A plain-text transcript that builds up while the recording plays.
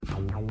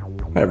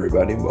Hi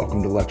everybody,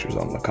 welcome to Lectures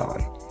on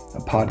Lacan, a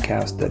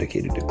podcast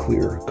dedicated to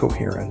clear,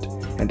 coherent,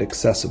 and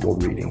accessible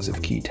readings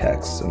of key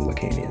texts in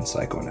Lacanian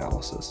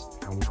psychoanalysis.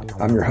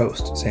 I'm your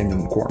host,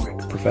 Samuel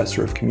McCormick,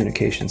 Professor of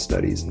Communication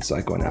Studies and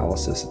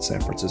Psychoanalysis at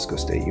San Francisco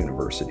State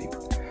University.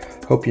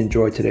 Hope you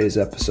enjoyed today's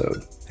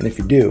episode, and if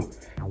you do,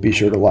 be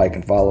sure to like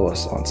and follow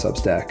us on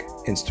Substack,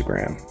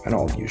 Instagram, and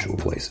all the usual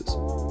places.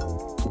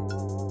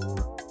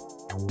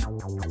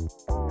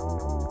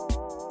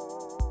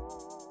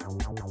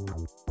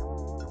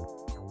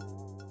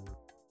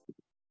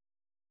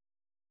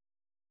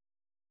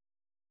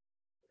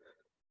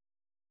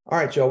 All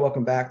right, y'all,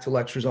 welcome back to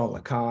Lectures on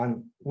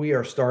Lacan. We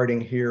are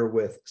starting here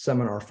with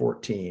Seminar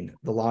 14,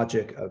 The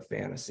Logic of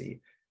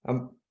Fantasy.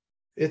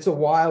 It's a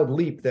wild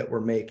leap that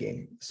we're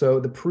making. So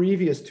the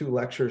previous two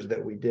lectures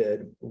that we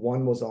did,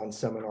 one was on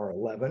Seminar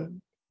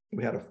 11.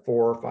 We had a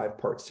 4 or 5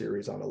 part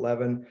series on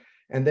 11.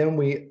 And then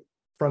we,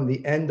 from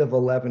the end of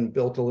 11,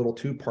 built a little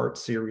 2-part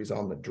series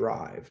on the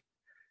drive.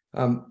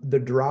 The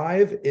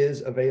drive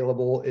is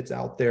available. It's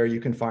out there.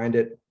 You can find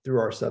it through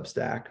our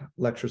Substack,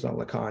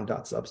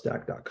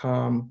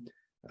 lecturesonlacan.substack.com.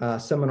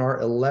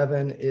 Seminar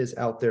 11 is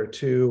out there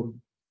too.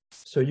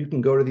 So you can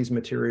go to these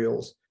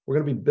materials. We're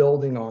going to be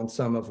building on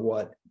some of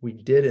what we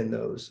did in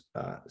those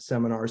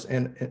seminars,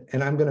 and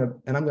I'm going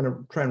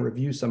to try and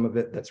review some of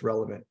it that's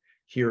relevant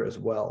here as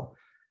well.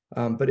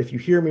 But if you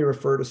hear me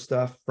refer to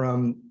stuff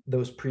from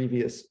those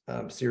previous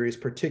series,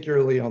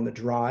 particularly on the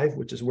drive,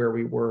 which is where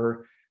we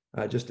were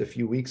just a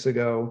few weeks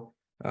ago,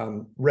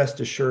 rest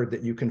assured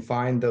that you can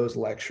find those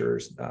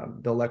lectures.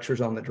 The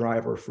lectures on the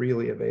drive are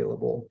freely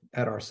available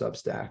at our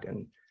Substack,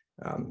 and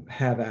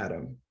have at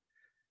them.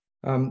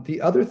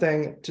 The other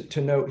thing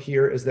to note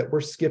here is that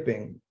we're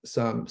skipping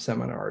some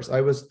seminars.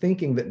 I was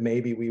thinking that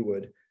maybe we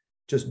would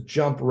just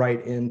jump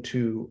right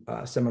into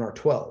Seminar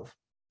 12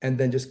 and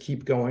then just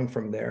keep going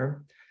from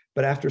there.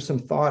 But after some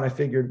thought, I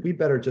figured we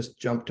better just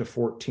jump to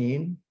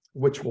 14,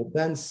 which will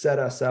then set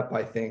us up,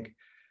 I think,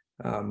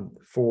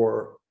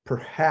 for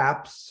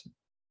perhaps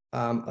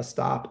a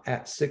stop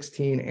at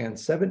 16 and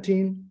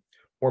 17,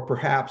 or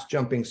perhaps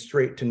jumping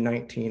straight to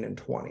 19 and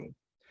 20.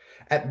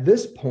 At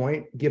this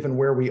point, given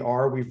where we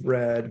are, we've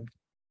read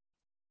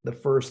the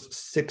first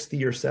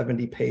 60 or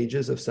 70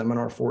 pages of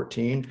Seminar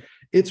 14.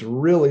 It's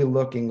really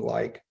looking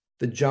like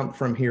the jump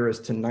from here is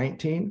to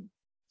 19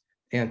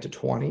 and to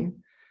 20,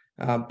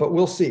 but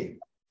we'll see.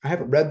 I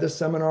haven't read this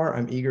seminar.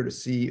 I'm eager to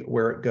see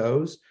where it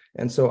goes,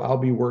 and so I'll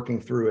be working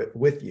through it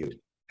with you.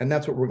 And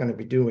that's what we're going to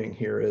be doing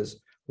here,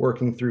 is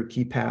working through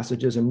key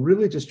passages and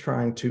really just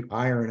trying to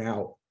iron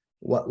out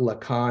what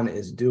Lacan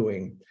is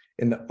doing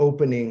in the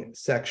opening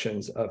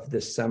sections of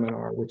this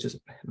seminar, which is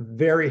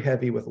very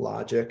heavy with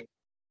logic,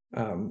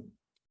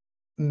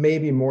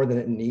 maybe more than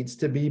it needs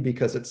to be,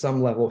 because at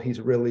some level,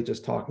 he's really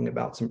just talking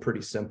about some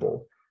pretty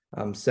simple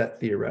set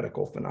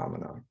theoretical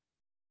phenomena.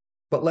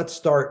 But let's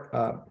start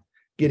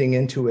getting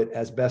into it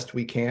as best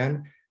we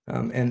can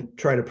and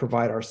try to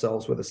provide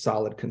ourselves with a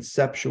solid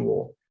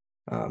conceptual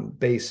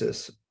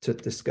basis to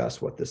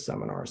discuss what this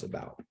seminar is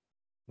about.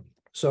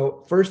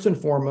 So first and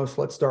foremost,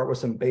 let's start with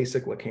some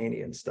basic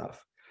Lacanian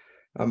stuff.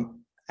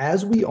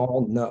 As we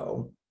all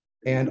know,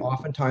 and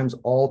oftentimes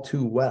all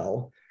too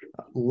well,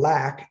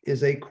 lack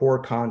is a core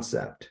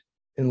concept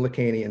in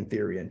Lacanian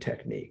theory and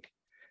technique.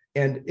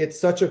 And it's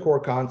such a core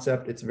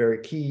concept, it's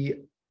very key.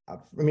 I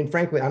mean,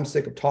 frankly, I'm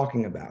sick of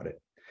talking about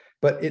it,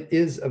 but it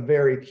is a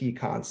very key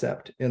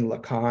concept in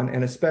Lacan,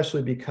 and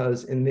especially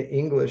because in the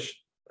English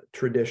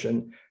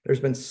tradition,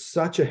 there's been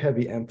such a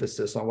heavy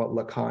emphasis on what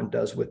Lacan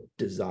does with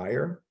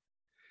desire.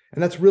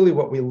 And that's really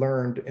what we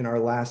learned in our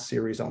last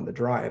series on the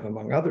drive,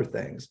 among other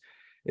things,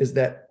 is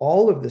that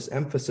all of this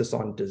emphasis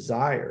on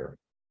desire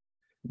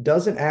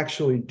doesn't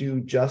actually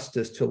do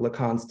justice to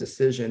Lacan's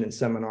decision in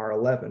Seminar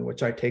 11,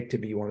 which I take to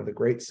be one of the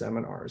great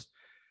seminars,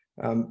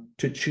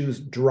 to choose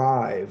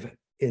drive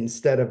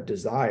instead of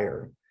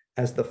desire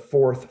as the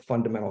 4th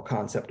fundamental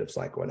concept of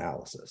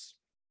psychoanalysis.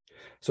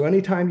 So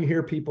anytime you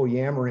hear people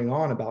yammering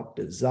on about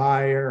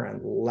desire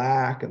and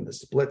lack and the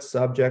split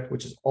subject,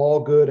 which is all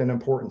good and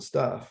important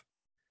stuff,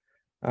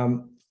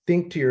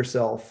 think to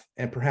yourself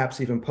and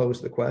perhaps even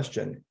pose the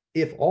question,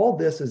 if all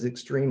this is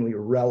extremely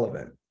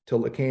relevant to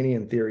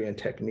Lacanian theory and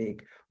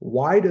technique,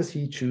 why does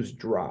he choose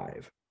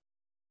drive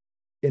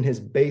in his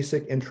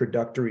basic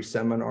introductory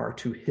seminar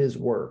to his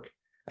work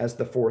as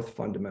the 4th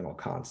fundamental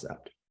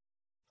concept?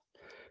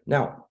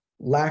 Now,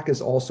 lack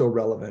is also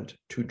relevant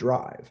to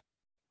drive.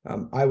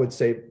 I would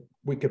say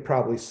we could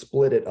probably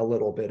split it a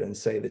little bit and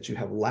say that you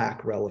have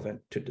lack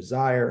relevant to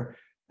desire,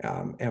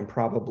 and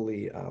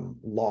probably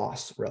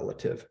loss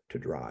relative to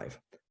drive.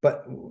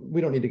 But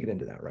we don't need to get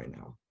into that right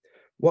now.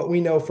 What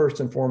we know first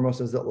and foremost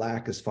is that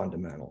lack is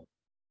fundamental.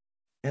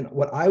 And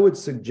what I would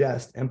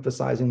suggest,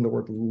 emphasizing the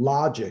word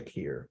logic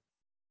here,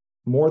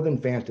 more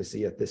than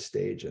fantasy at this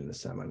stage in the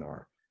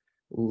seminar,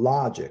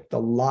 logic. The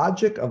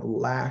logic of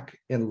lack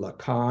in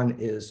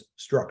Lacan is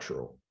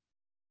structural.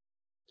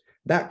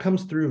 That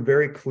comes through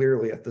very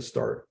clearly at the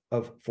start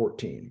of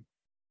 14.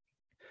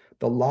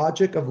 The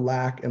logic of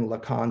lack in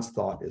Lacan's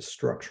thought is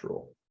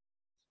structural.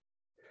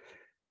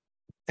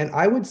 And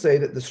I would say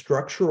that the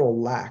structural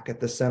lack at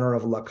the center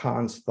of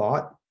Lacan's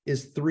thought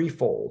is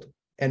threefold,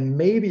 and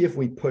maybe if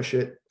we push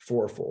it,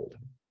 fourfold.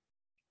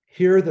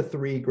 Here are the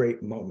three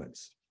great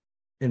moments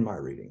in my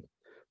reading.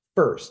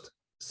 First,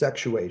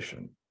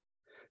 sexuation.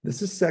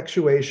 This is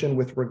sexuation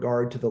with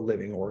regard to the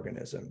living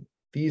organism.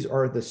 These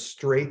are the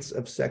straits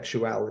of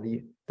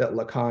sexuality that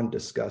Lacan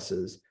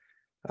discusses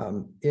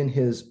in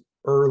his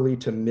early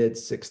to mid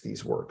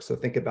 60s work. So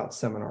think about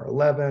Seminar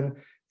 11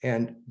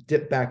 and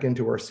dip back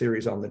into our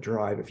series on the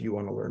drive if you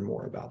want to learn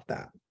more about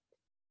that.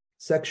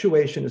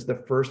 Sexuation is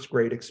the first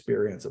great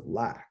experience of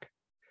lack,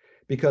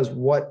 because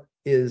what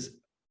is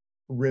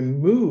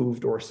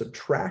removed or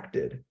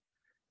subtracted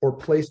or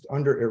placed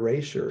under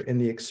erasure in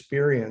the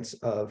experience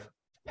of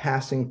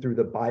passing through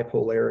the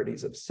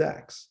bipolarities of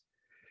sex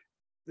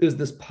is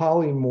this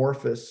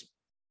polymorphous,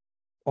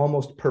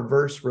 almost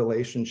perverse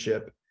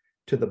relationship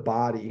to the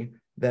body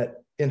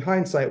that in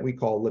hindsight we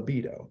call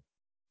libido.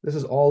 This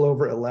is all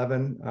over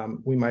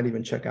 11. We might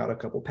even check out a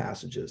couple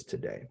passages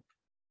today.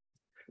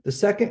 The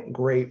second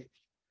great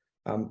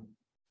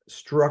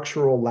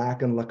structural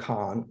lack in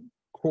Lacan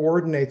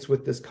coordinates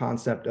with this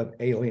concept of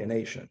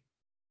alienation.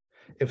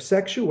 If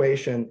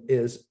sexuation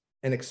is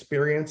an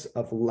experience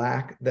of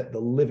lack that the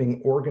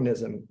living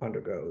organism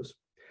undergoes,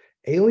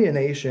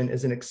 alienation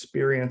is an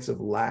experience of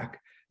lack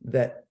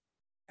that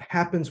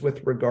happens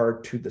with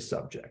regard to the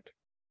subject,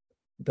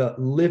 the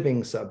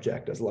living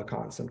subject, as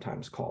Lacan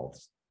sometimes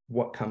calls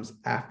what comes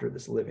after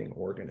this living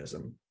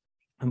organism,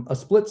 a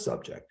split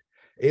subject.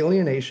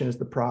 Alienation is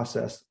the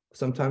process,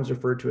 sometimes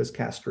referred to as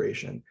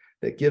castration,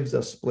 that gives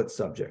us split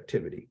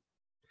subjectivity.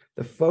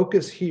 The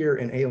focus here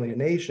in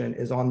alienation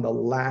is on the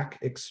lack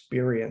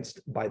experienced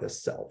by the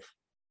self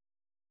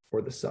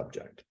or the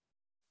subject.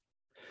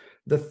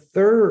 The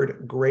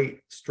third great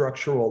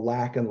structural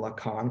lack in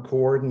Lacan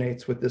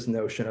coordinates with this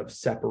notion of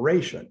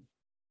separation.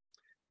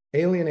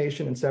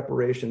 Alienation and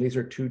separation, these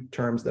are two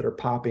terms that are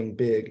popping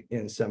big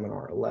in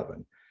Seminar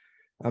 11.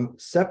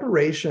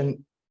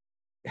 Separation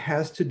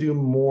has to do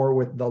more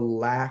with the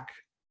lack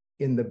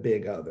in the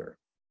big other,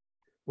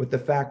 with the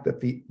fact that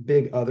the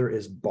big other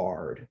is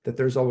barred, that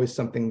there's always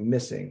something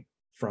missing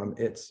from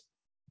its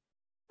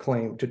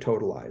claim to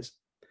totalize.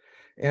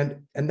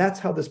 And that's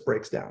how this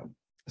breaks down.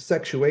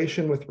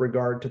 Sexuation with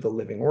regard to the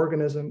living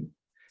organism,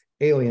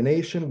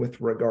 alienation with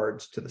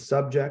regards to the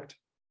subject,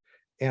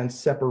 and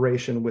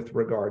separation with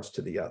regards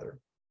to the other.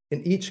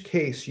 In each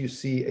case, you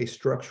see a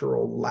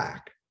structural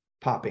lack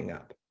popping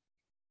up.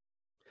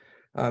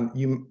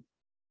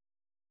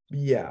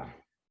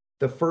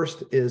 The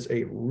first is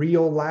a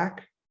real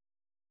lack.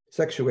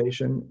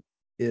 Sexuation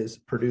is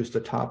produced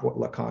atop what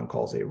Lacan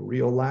calls a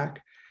real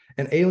lack,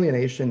 and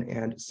alienation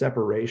and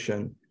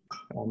separation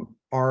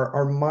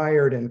are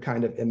mired in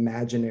kind of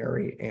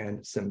imaginary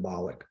and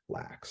symbolic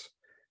lacks.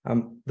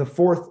 The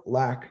fourth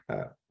lack,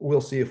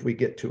 we'll see if we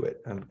get to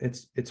it.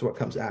 It's what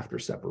comes after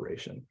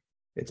separation.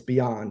 It's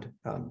beyond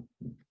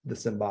the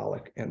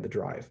symbolic and the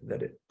drive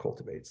that it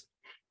cultivates.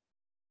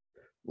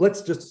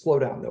 Let's just slow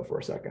down though for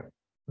a second.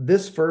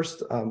 This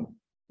first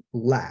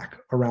lack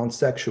around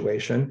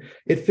sexuation,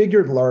 it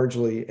figured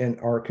largely in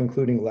our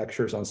concluding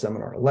lectures on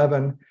Seminar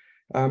 11,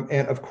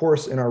 and of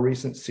course in our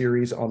recent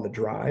series on the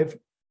drive.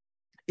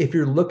 If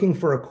you're looking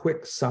for a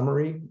quick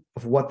summary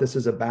of what this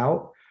is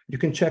about, you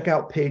can check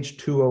out page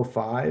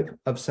 205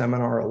 of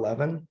Seminar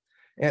 11,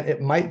 and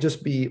it might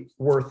just be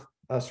worth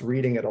us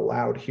reading it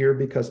aloud here,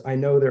 because I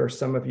know there are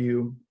some of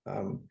you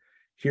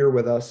here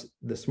with us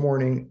this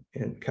morning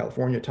in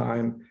California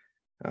time,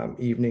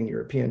 evening,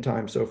 European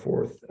time, so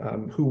forth,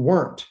 who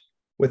weren't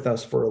with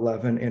us for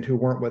 11 and who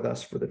weren't with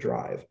us for the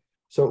drive.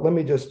 So let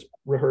me just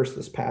rehearse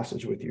this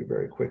passage with you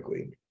very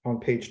quickly on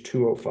page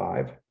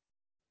 205.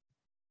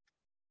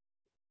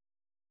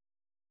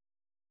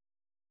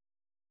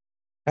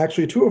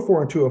 Actually,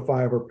 204 and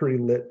 205 are pretty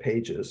lit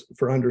pages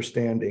for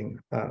understanding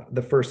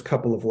the first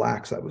couple of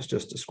lacks I was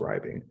just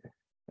describing.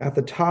 At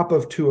the top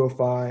of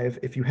 205,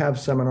 if you have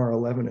Seminar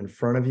 11 in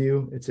front of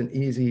you, it's an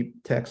easy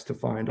text to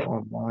find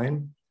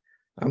online.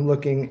 I'm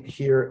looking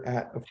here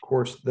at, of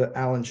course, the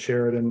Alan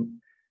Sheridan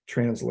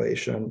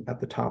translation at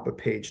the top of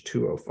page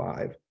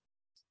 205.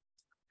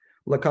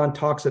 Lacan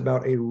talks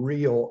about a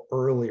real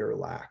earlier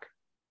lack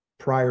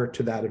prior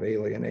to that of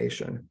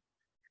alienation,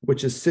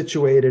 which is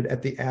situated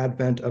at the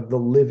advent of the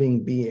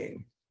living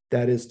being,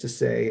 that is to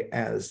say,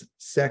 as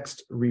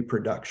sexed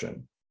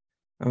reproduction.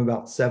 I'm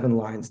about 7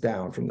 lines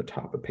down from the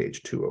top of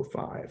page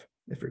 205,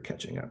 if you're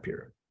catching up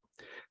here.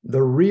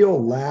 The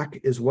real lack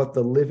is what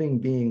the living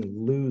being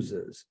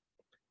loses,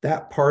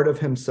 that part of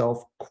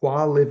himself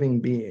qua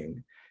living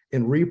being,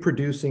 in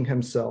reproducing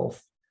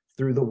himself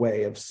through the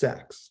way of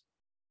sex.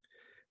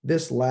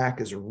 This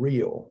lack is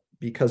real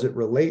because it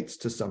relates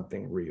to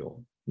something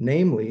real,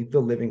 namely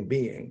the living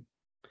being.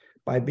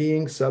 By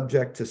being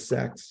subject to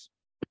sex,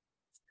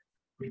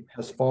 he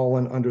has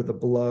fallen under the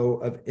blow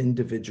of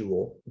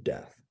individual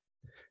death.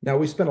 Now,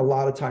 we spent a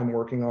lot of time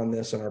working on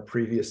this in our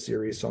previous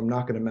series, so I'm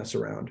not going to mess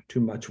around too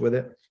much with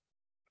it,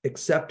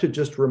 except to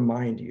just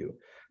remind you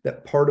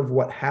that part of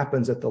what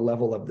happens at the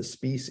level of the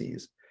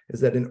species is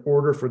that in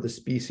order for the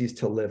species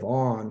to live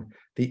on,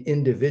 the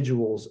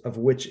individuals of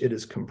which it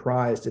is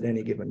comprised at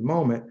any given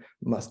moment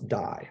must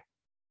die.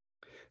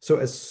 So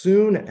as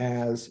soon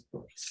as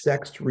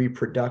sexed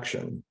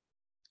reproduction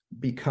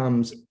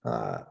becomes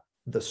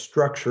the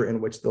structure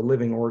in which the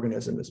living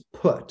organism is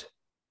put,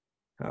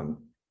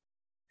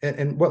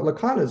 and what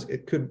Lacan is,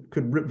 it could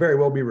very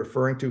well be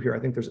referring to here, I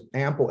think there's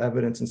ample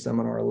evidence in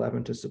Seminar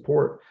 11 to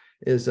support,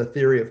 is a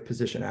theory of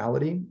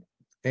positionality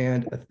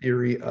and a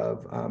theory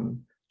of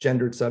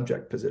gendered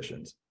subject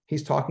positions.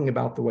 He's talking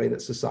about the way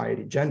that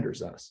society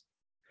genders us,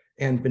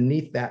 and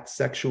beneath that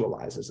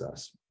sexualizes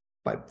us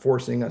by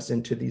forcing us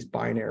into these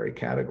binary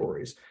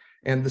categories.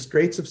 And the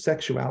straits of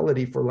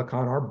sexuality for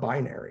Lacan are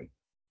binary.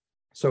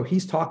 So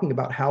he's talking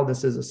about how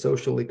this is a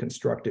socially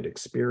constructed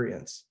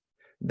experience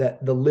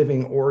that the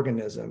living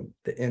organism,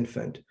 the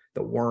infant,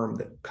 the worm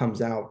that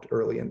comes out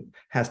early and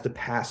has to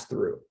pass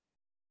through.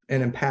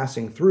 And in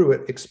passing through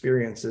it,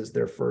 experiences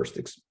their first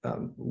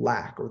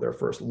lack or their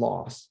first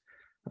loss,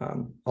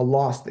 a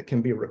loss that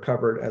can be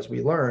recovered, as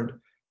we learned,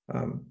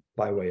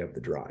 by way of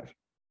the drive.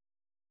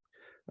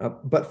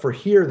 But for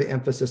here, the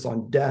emphasis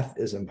on death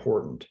is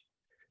important,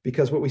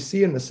 because what we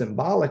see in the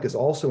symbolic is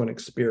also an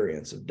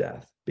experience of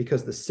death,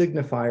 because the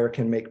signifier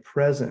can make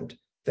present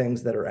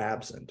things that are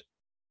absent.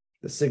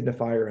 The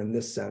signifier in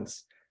this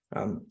sense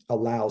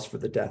allows for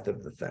the death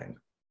of the thing,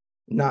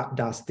 not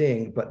das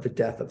Ding, but the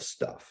death of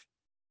stuff.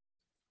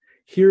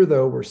 Here,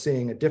 though, we're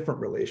seeing a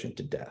different relation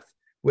to death,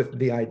 with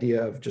the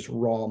idea of just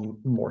raw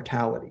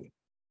mortality,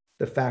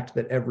 the fact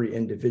that every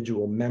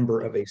individual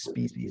member of a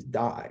species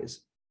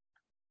dies,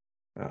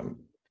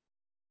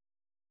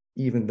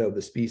 even though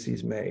the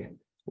species may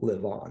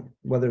live on.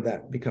 Whether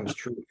that becomes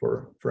true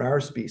for our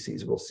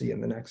species, we'll see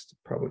in the next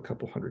probably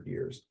couple hundred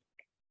years.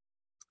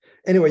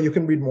 Anyway, you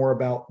can read more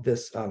about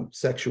this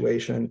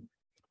sexuation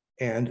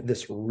and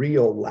this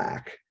real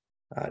lack.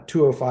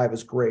 205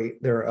 is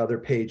great. There are other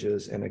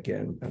pages, and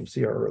again,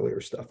 see our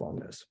earlier stuff on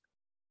this.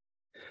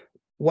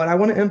 What I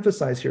want to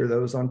emphasize here,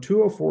 though, is on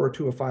 204 or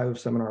 205 of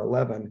Seminar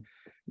 11,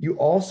 you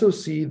also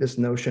see this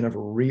notion of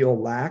real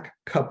lack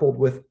coupled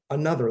with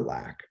another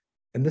lack.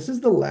 And this is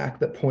the lack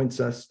that points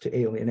us to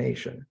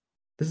alienation.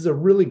 This is a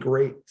really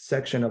great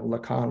section of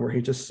Lacan where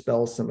he just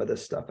spells some of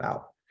this stuff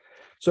out.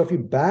 So if you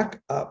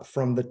back up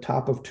from the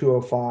top of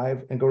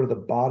 205 and go to the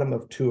bottom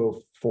of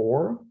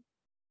 204,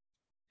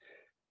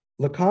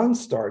 Lacan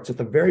starts at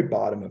the very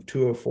bottom of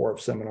 204 of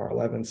Seminar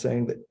 11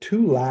 saying that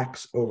two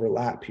lacks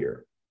overlap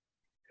here.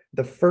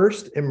 The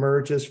first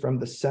emerges from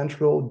the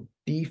central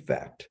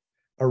defect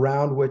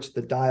around which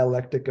the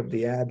dialectic of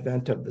the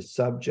advent of the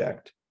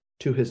subject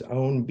to his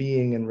own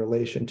being in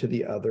relation to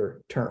the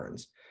other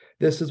turns.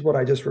 This is what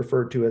I just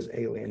referred to as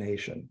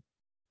alienation.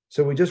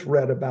 So we just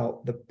read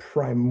about the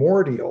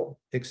primordial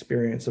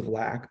experience of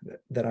lack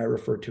that I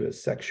refer to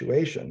as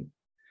sexuation.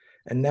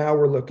 And now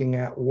we're looking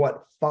at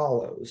what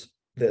follows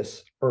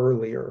this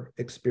earlier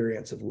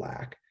experience of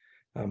lack,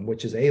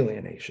 which is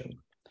alienation.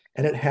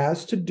 And it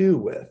has to do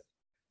with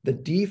the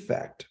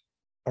defect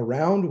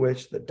around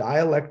which the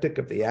dialectic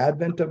of the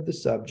advent of the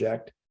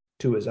subject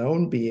to his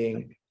own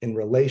being in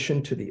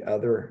relation to the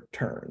other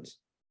turns.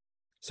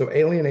 So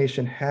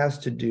alienation has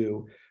to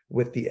do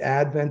with the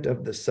advent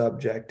of the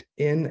subject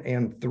in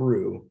and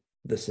through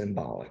the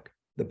symbolic,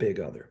 the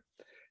big other.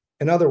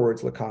 In other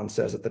words, Lacan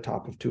says at the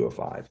top of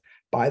 205,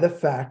 by the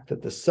fact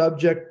that the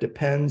subject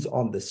depends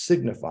on the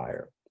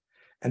signifier,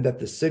 and that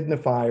the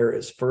signifier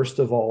is first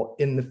of all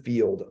in the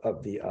field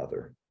of the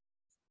other.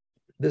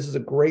 This is a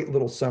great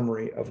little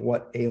summary of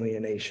what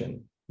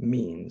alienation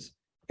means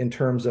in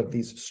terms of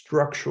these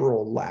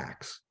structural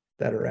lacks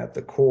that are at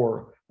the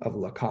core of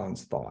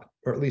Lacan's thought,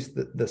 or at least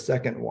the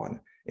second one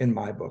in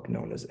my book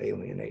known as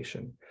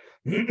alienation.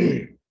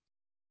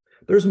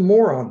 There's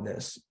more on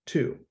this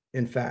too,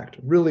 in fact,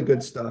 really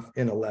good stuff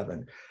in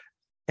 11.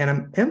 And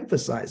I'm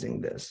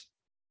emphasizing this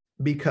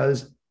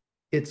because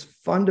it's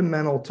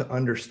fundamental to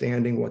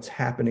understanding what's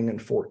happening in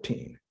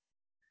 14.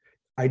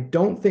 I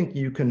don't think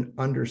you can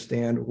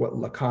understand what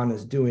Lacan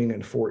is doing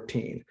in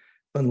 14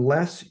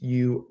 unless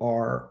you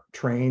are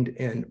trained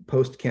in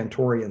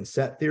post-Cantorian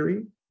set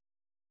theory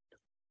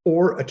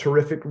or a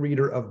terrific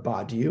reader of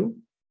Badiou.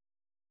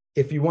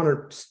 If you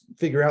want to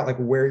figure out like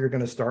where you're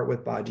going to start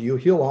with Badiou,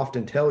 he'll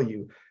often tell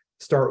you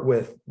start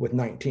with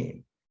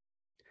 19.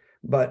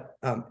 But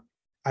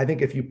I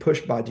think if you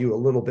push Badiou a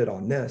little bit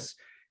on this,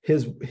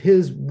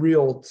 his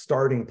real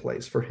starting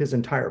place for his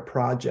entire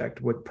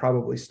project would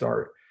probably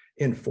start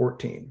in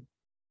 14.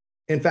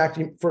 In fact,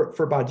 for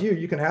Badiou,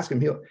 you can ask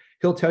him,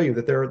 he'll tell you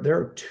that there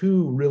are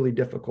two really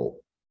difficult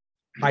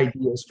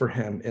ideas for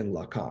him in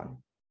Lacan.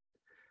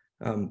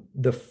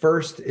 The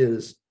first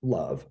is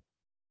love,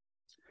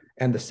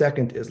 and the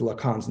second is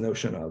Lacan's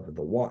notion of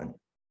the one.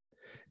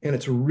 And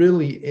it's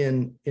really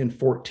in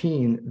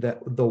 14 that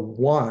the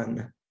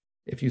one,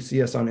 if you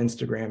see us on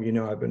Instagram, you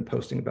know I've been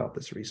posting about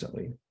this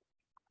recently.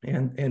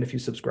 And if you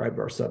subscribe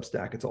to our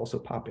Substack, it's also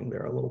popping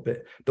there a little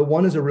bit. The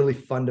one is a really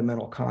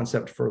fundamental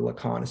concept for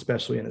Lacan,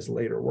 especially in his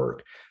later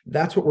work.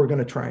 That's what we're going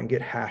to try and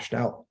get hashed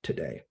out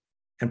today.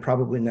 and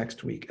probably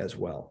next week as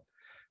well.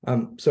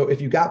 So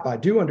if you got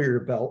Baidu under your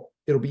belt,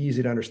 it'll be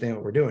easy to understand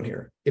what we're doing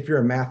here. If you're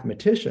a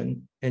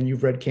mathematician and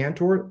you've read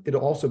Cantor,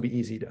 it'll also be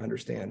easy to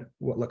understand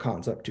what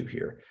Lacan's up to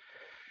here.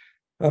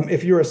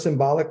 If you're a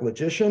symbolic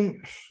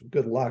logician,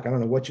 good luck. I don't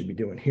know what you'd be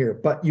doing here,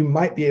 but you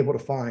might be able to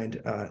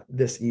find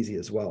this easy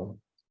as well.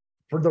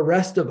 For the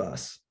rest of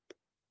us,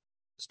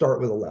 start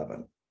with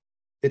 11.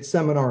 It's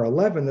seminar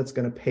 11 that's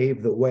going to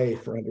pave the way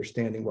for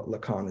understanding what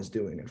Lacan is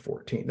doing in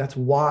 14. That's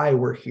why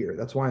we're here.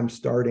 That's why I'm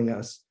starting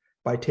us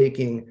by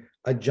taking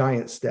a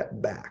giant step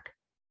back.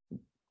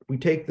 We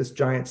take this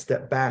giant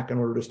step back in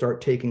order to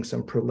start taking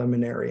some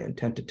preliminary and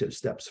tentative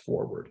steps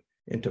forward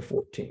into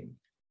 14.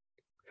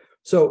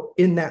 So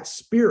in that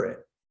spirit,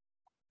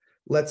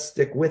 let's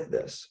stick with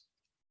this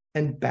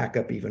and back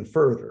up even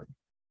further.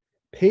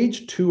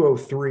 Page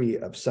 203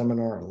 of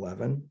seminar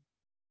 11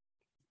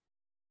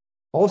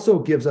 also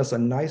gives us a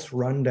nice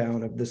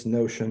rundown of this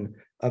notion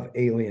of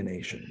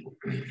alienation.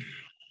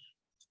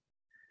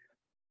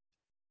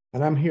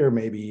 And I'm here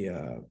maybe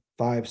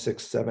 5,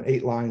 6, 7,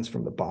 8 lines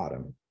from the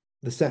bottom.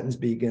 The sentence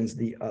begins,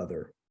 the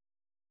other.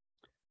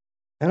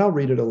 And I'll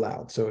read it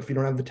aloud. So if you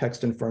don't have the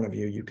text in front of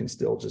you, you can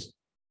still just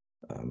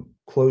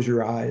close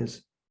your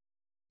eyes,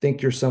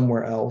 think you're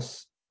somewhere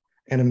else,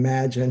 and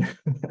imagine.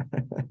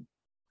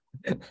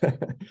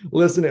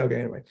 Listen,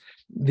 okay, anyway.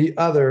 The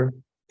other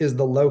is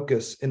the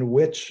locus in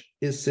which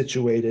is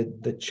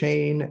situated the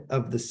chain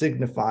of the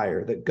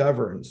signifier that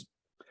governs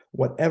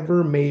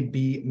whatever may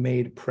be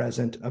made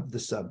present of the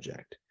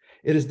subject.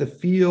 It is the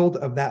field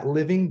of that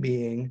living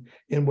being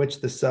in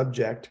which the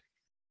subject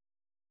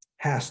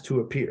has to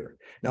appear.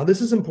 Now,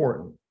 this is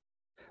important.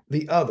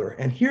 The other,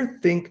 and here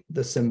think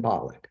the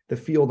symbolic, the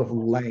field of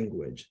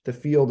language, the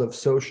field of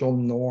social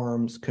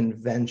norms,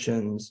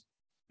 conventions,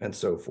 and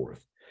so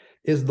forth,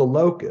 is the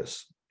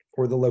locus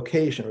or the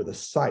location or the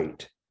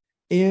site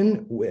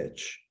in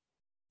which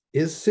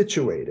is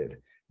situated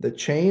the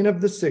chain of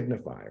the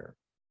signifier,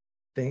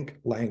 think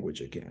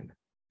language again,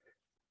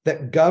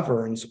 that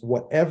governs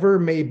whatever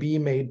may be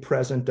made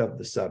present of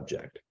the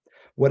subject.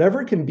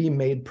 Whatever can be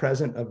made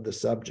present of the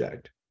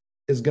subject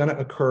is going to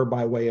occur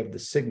by way of the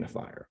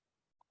signifier.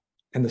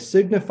 And the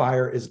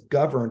signifier is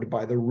governed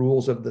by the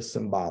rules of the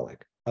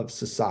symbolic, of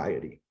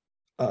society,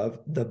 of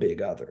the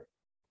big other.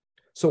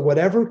 So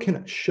whatever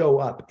can show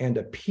up and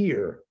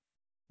appear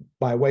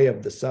by way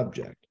of the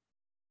subject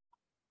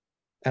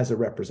as a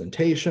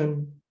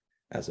representation,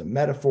 as a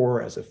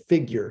metaphor, as a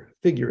figure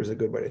is a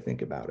good way to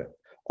think about it.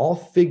 All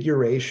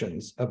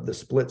figurations of the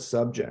split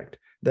subject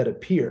that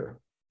appear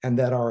and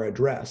that are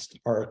addressed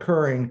are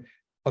occurring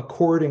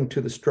according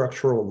to the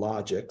structural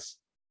logics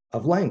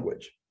of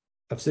language,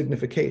 of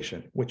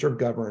signification, which are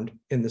governed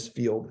in this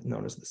field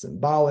known as the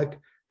symbolic,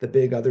 the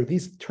big other.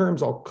 These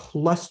terms all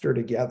cluster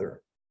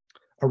together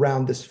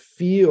around this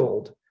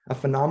field, a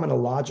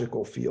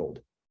phenomenological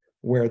field,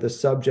 where the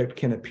subject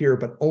can appear,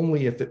 but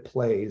only if it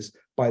plays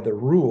by the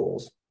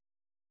rules,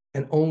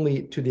 and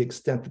only to the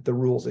extent that the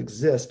rules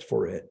exist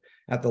for it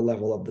at the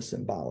level of the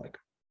symbolic.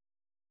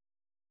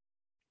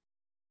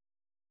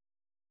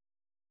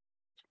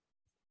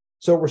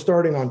 So we're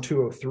starting on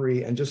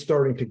 203 and just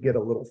starting to get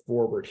a little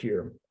forward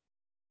here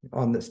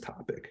on this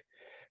topic.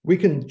 We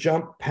can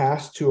jump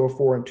past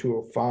 204 and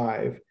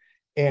 205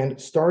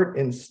 and start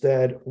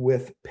instead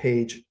with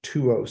page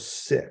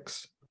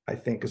 206, I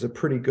think is a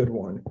pretty good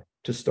one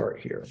to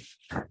start here.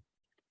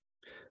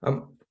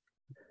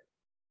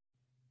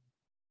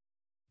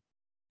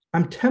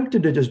 I'm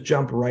tempted to just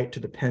jump right to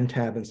the pen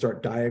tab and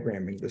start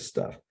diagramming this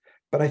stuff,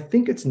 but I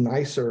think it's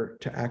nicer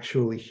to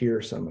actually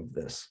hear some of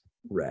this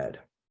read.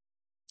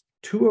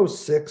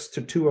 206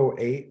 to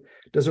 208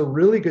 does a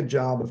really good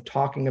job of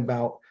talking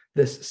about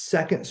this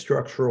second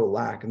structural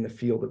lack in the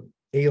field of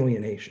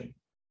alienation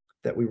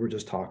that we were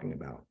just talking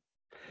about.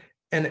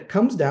 And it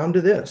comes down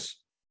to this.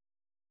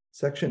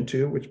 Section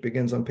 2, which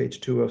begins on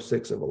page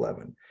 206 of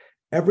 11.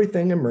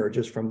 Everything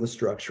emerges from the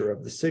structure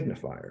of the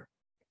signifier.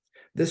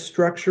 This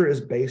structure is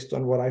based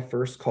on what I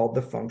first called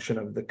the function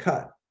of the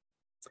cut,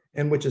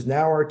 and which is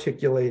now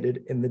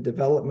articulated in the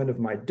development of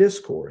my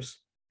discourse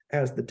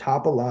as the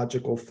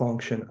topological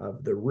function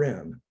of the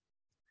rim.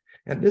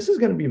 And this is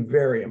going to be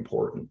very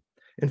important.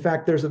 In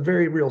fact, there's a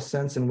very real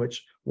sense in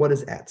which what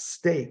is at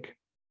stake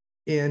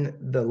in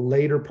the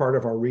later part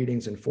of our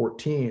readings in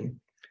 14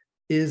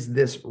 is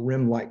this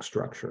rim-like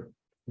structure,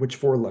 which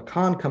for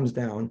Lacan comes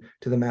down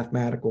to the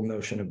mathematical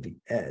notion of the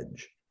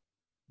edge.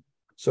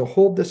 So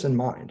hold this in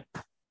mind.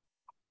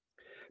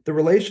 The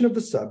relation of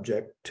the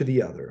subject to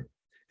the other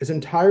is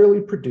entirely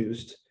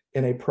produced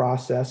in a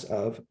process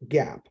of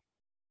gap.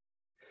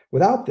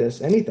 Without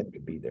this, anything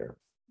could be there.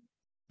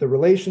 The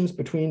relations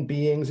between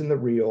beings in the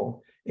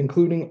real,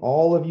 including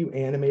all of you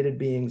animated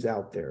beings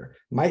out there,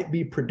 might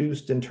be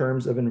produced in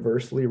terms of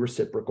inversely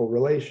reciprocal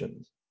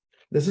relations.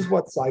 This is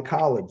what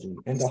psychology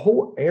and the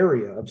whole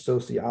area of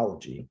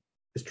sociology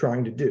is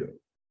trying to do,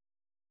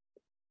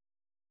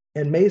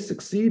 and may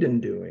succeed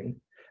in doing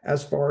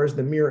as far as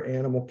the mere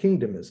animal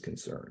kingdom is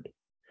concerned.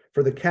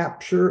 For the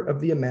capture of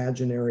the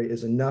imaginary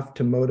is enough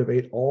to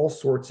motivate all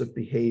sorts of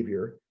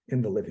behavior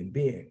in the living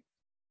being.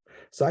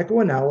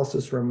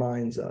 Psychoanalysis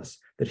reminds us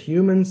that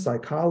human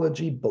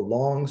psychology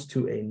belongs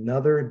to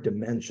another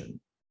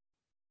dimension.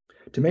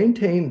 To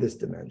maintain this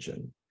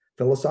dimension,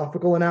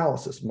 philosophical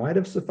analysis might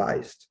have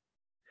sufficed,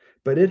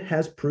 but it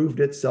has proved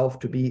itself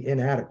to be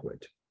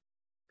inadequate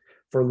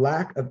for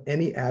lack of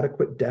any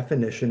adequate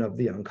definition of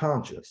the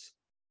unconscious.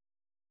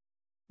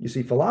 You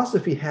see,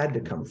 philosophy had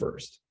to come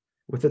first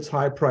with its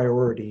high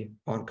priority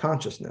on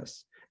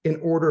consciousness in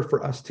order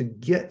for us to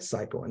get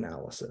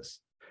psychoanalysis.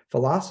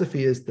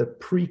 Philosophy is the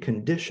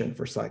precondition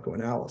for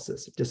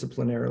psychoanalysis,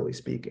 disciplinarily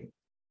speaking.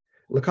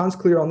 Lacan's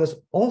clear on this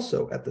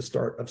also at the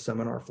start of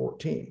Seminar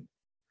 14.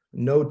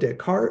 No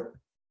Descartes,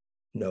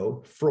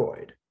 no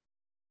Freud.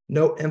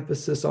 No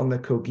emphasis on the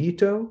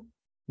cogito,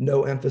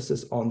 no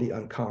emphasis on the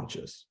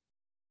unconscious.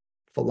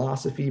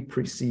 Philosophy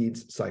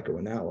precedes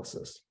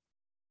psychoanalysis.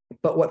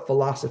 But what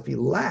philosophy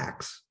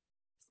lacks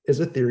is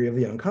a theory of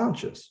the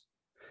unconscious.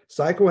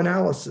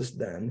 Psychoanalysis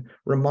then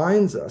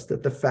reminds us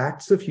that the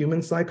facts of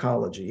human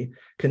psychology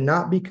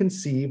cannot be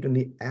conceived in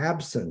the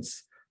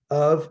absence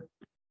of,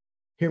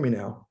 hear me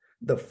now,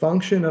 the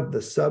function of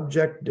the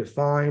subject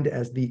defined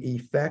as the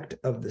effect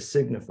of the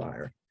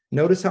signifier.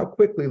 Notice how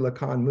quickly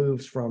Lacan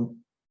moves from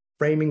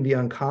framing the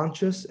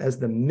unconscious as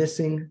the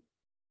missing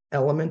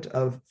element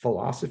of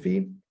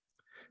philosophy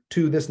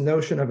to this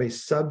notion of a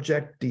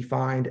subject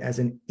defined as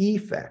an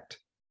effect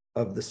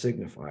of the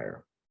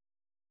signifier.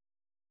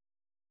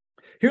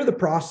 Here, the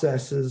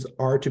processes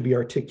are to be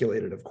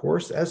articulated, of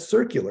course, as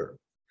circular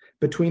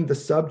between the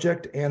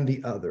subject and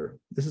the other.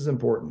 This is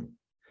important.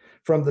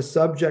 From the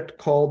subject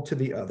called to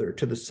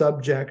the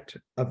subject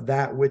of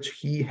that which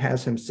he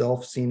has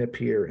himself seen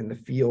appear in the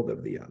field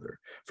of the other,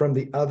 from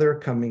the other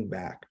coming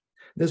back.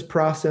 This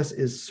process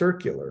is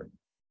circular,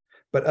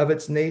 but of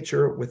its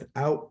nature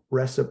without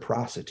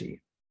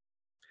reciprocity.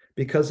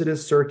 Because it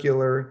is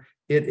circular,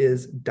 it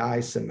is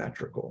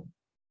disymmetrical.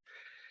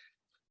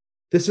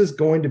 This is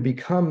going to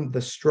become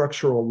the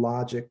structural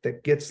logic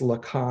that gets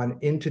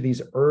Lacan into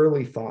these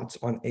early thoughts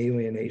on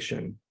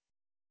alienation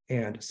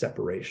and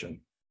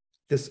separation.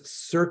 This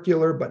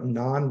circular but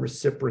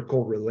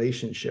non-reciprocal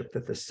relationship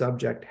that the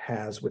subject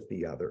has with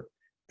the other,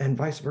 and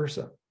vice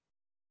versa.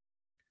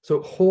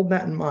 So hold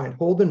that in mind.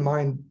 Hold in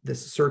mind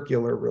this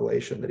circular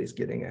relation that he's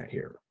getting at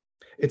here.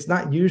 It's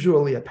not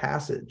usually a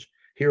passage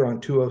here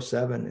on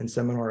 207 in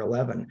Seminar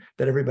 11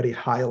 that everybody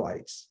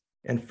highlights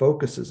and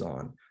focuses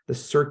on, the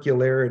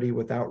circularity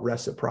without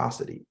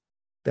reciprocity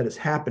that is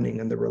happening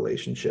in the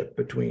relationship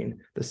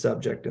between the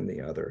subject and the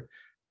other.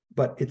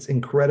 But it's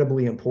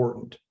incredibly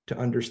important to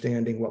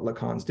understanding what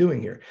Lacan's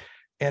doing here.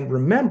 And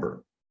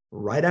remember,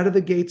 right out of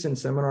the gates in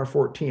Seminar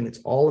 14, it's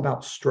all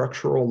about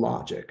structural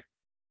logic.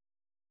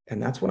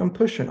 And that's what I'm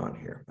pushing on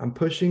here. I'm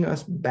pushing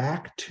us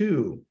back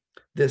to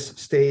this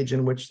stage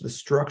in which the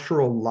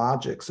structural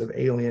logics of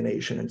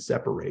alienation and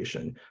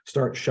separation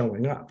start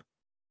showing up.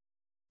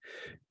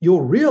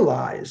 You'll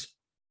realize,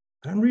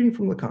 I'm reading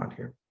from Lacan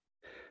here,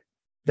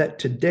 that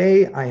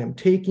today I am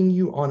taking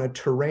you on the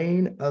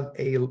terrain of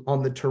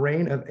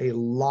a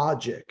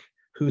logic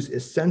whose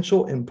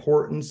essential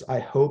importance I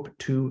hope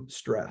to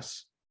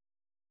stress.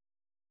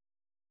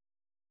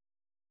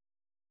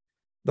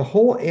 The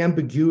whole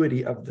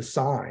ambiguity of the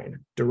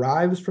sign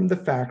derives from the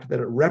fact that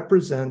it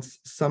represents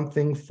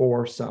something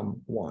for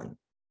someone.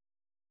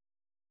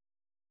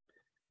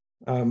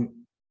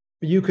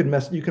 You can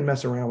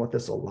mess around with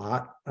this a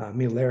lot.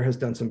 Miller has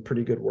done some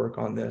pretty good work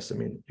on this. I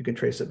mean, you can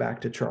trace it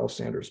back to Charles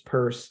Sanders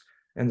Peirce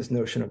and this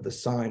notion of the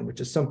sign,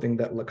 which is something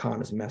that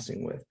Lacan is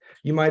messing with.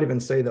 You might even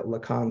say that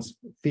Lacan's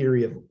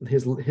theory of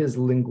his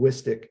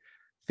linguistic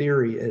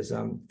theory is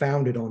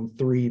founded on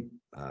three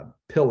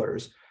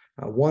pillars.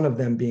 One of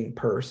them being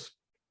Peirce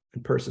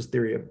and Peirce's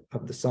theory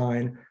of the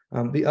sign.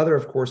 The other,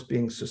 of course,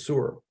 being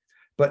Saussure.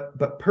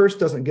 But Peirce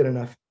doesn't get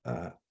enough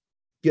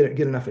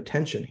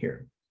attention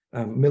here.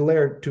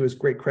 Miller, to his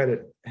great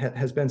credit,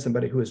 has been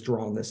somebody who has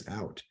drawn this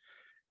out.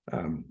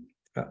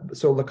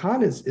 So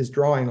Lacan is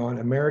drawing on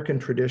American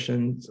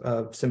traditions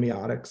of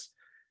semiotics.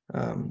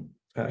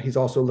 He's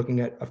also looking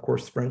at, of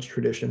course, French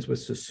traditions with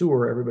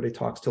Saussure. Everybody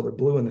talks till they're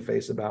blue in the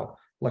face about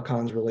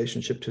Lacan's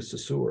relationship to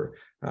Saussure.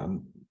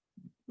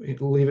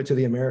 Leave it to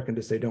the American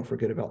to say, don't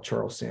forget about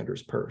Charles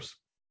Sanders Peirce.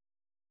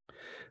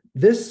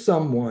 This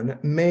someone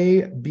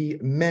may be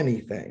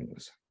many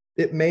things.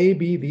 It may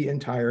be the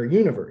entire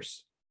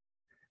universe.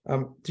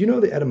 Do you know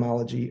the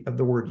etymology of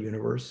the word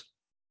universe?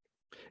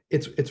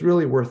 It's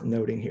really worth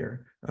noting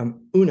here.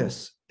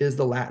 Unus is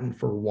the Latin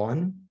for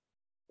one.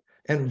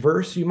 And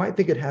verse, you might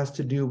think it has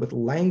to do with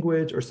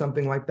language or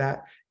something like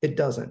that. It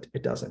doesn't.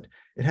 It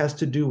has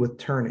to do with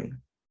turning.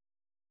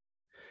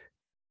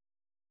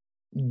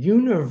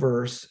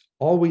 Universe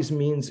always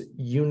means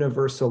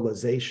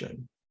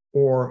universalization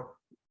or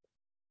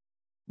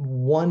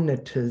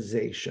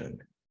onetization.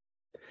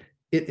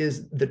 It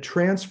is the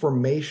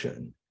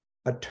transformation,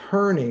 a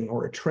turning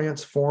or a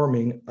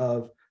transforming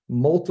of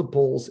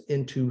multiples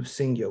into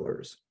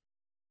singulars.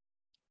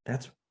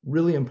 That's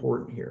really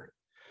important here.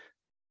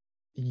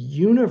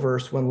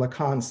 Universe, when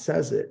Lacan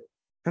says it,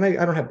 and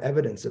I don't have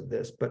evidence of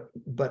this, but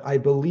I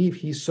believe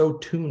he's so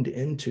tuned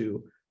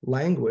into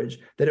language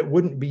that it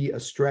wouldn't be a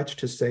stretch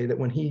to say that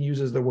when he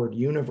uses the word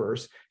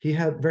universe, he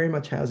very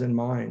much has in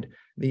mind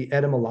the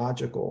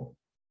etymological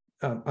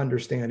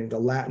understanding, the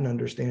Latin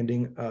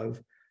understanding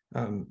of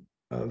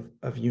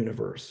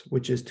universe,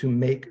 which is to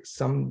make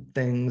some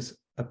things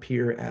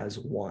appear as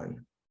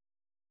one,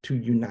 to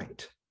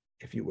unite,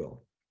 if you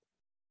will.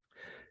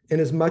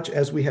 Inasmuch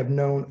as we have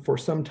known for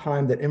some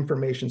time that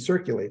information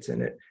circulates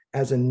in it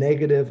as a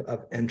negative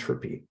of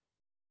entropy.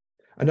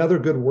 Another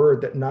good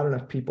word that not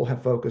enough people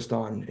have focused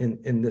on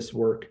in this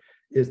work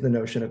is the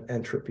notion of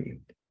entropy.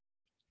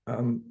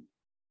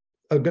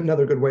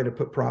 Another good way to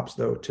put props,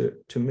 though,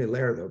 to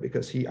Miller, though,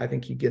 because I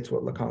think he gets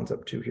what Lacan's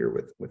up to here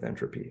with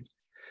entropy.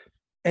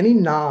 Any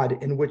node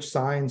in which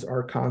signs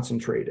are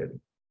concentrated,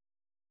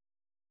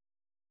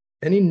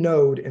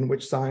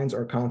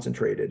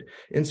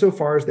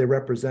 insofar as they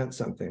represent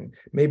something,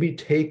 may be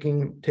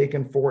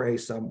taken for a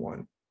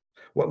someone.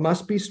 What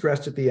must be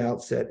stressed at the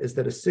outset is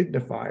that a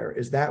signifier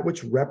is that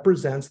which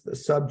represents the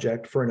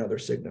subject for another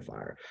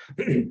signifier.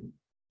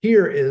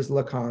 Here is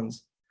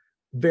Lacan's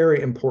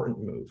very important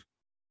move,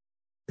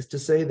 is to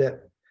say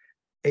that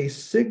a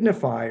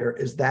signifier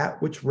is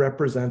that which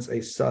represents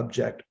a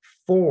subject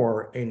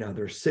for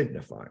another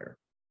signifier.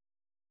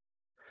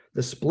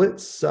 The split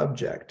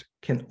subject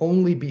can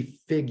only be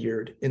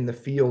figured in the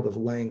field of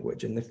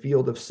language, in the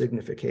field of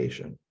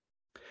signification.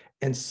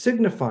 And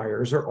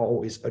signifiers are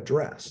always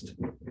addressed.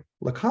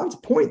 Lacan's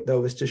point,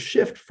 though, is to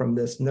shift from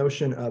this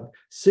notion of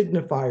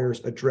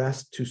signifiers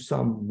addressed to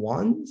some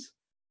ones,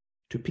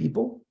 to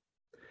people,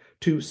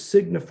 to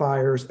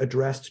signifiers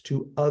addressed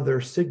to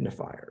other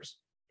signifiers.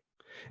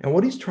 And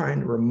what he's trying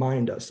to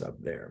remind us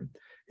of there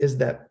is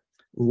that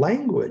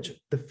language,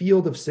 the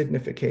field of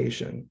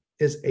signification,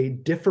 is a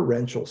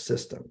differential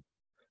system.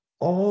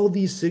 All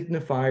these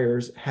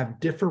signifiers have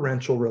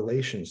differential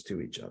relations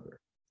to each other.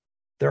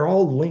 They're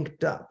all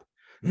linked up.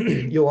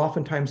 You'll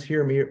oftentimes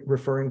hear me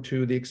referring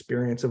to the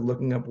experience of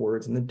looking up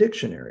words in the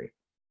dictionary.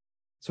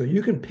 So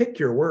you can pick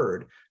your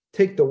word,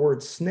 take the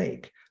word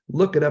snake,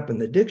 look it up in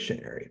the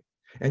dictionary,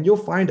 and you'll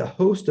find a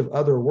host of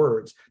other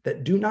words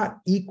that do not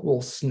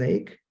equal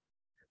snake,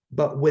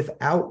 but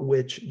without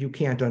which you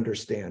can't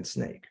understand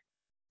snake.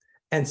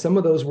 And some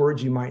of those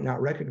words you might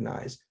not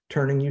recognize,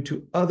 turning you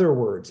to other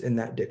words in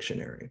that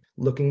dictionary,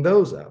 looking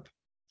those up.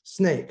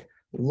 Snake,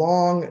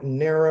 long,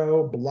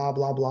 narrow, blah,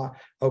 blah, blah.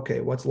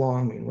 Okay, what's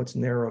long mean? What's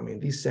narrow mean?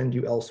 These send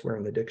you elsewhere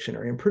in the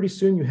dictionary. And pretty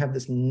soon you have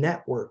this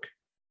network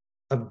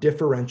of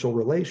differential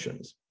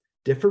relations.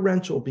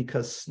 Differential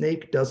because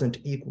snake doesn't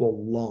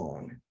equal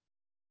long.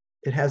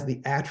 It has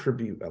the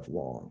attribute of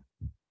long.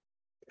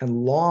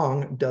 And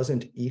long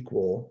doesn't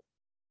equal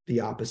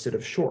the opposite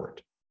of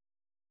short.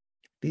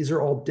 These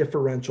are all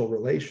differential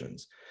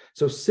relations.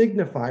 So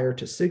signifier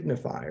to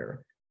signifier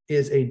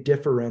is a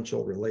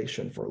differential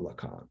relation for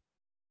Lacan.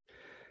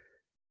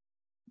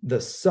 The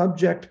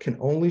subject can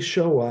only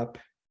show up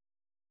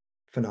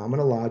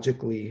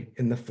phenomenologically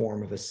in the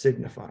form of a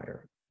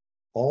signifier.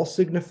 All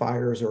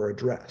signifiers are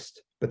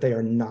addressed, but they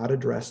are not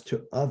addressed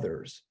to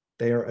others.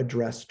 They are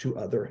addressed to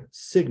other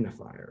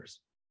signifiers.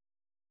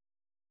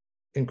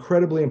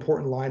 Incredibly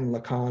important line in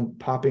Lacan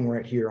popping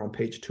right here on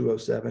page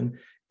 207.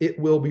 It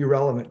will be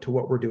relevant to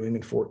what we're doing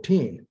in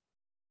 14.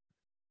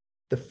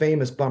 The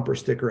famous bumper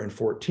sticker in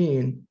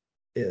 14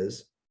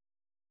 is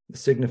the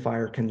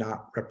signifier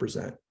cannot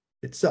represent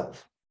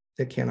itself.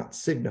 It cannot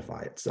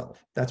signify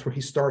itself. That's where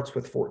he starts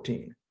with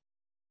 14.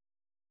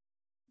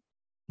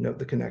 Note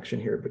the connection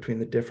here between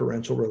the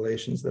differential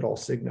relations that all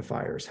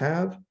signifiers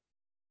have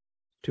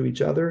to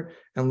each other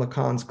and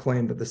Lacan's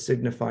claim that the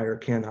signifier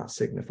cannot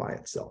signify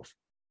itself.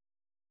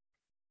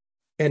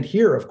 And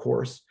here, of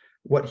course,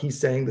 what he's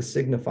saying the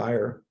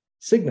signifier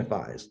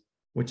signifies,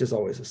 which is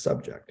always a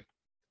subject.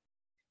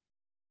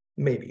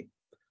 Maybe.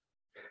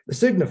 The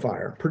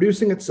signifier,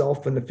 producing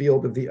itself in the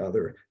field of the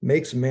other,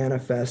 makes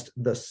manifest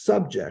the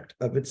subject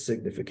of its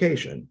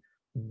signification,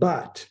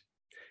 but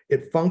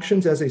it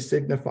functions as a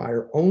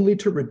signifier only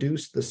to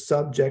reduce the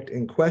subject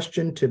in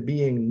question to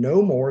being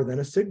no more than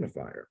a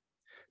signifier,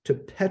 to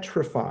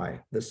petrify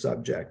the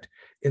subject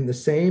in the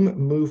same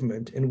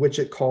movement in which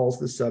it calls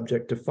the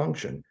subject to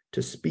function,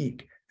 to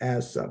speak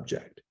as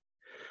subject.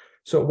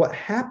 So what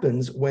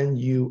happens when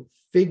you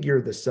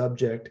figure the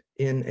subject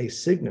in a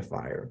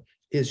signifier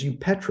is you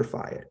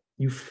petrify it,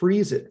 you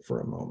freeze it for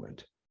a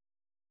moment.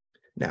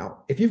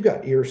 Now, if you've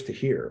got ears to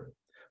hear,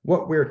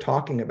 what we're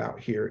talking about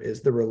here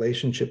is the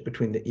relationship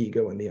between the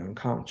ego and the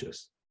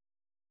unconscious.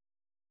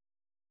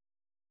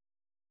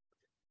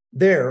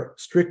 There,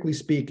 strictly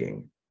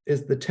speaking,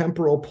 is the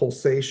temporal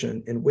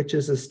pulsation in which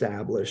is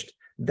established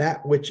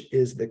that which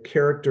is the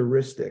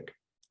characteristic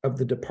of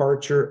the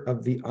departure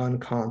of the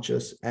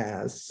unconscious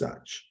as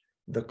such,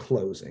 the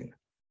closing.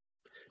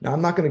 Now,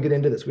 I'm not going to get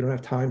into this. We don't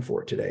have time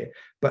for it today.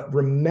 But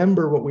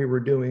remember what we were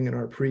doing in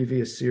our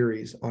previous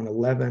series on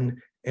 11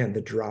 and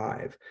the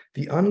drive.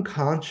 The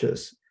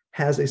unconscious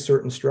has a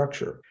certain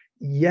structure.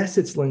 Yes,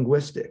 it's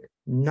linguistic,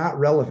 not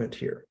relevant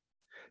here.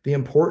 The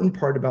important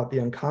part about the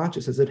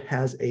unconscious is it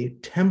has a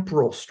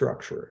temporal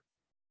structure,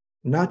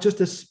 not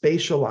just a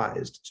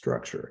spatialized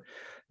structure.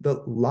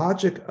 The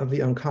logic of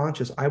the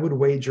unconscious, I would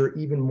wager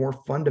even more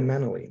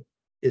fundamentally,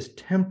 is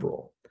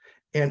temporal.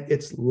 And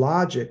its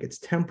logic, its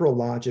temporal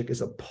logic,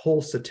 is a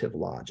pulsative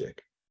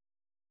logic.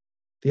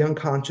 The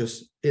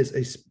unconscious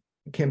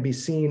can be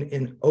seen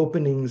in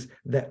openings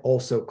that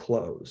also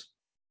close.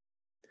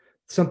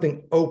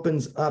 Something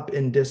opens up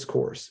in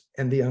discourse,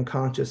 and the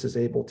unconscious is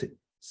able to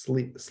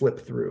slip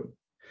through.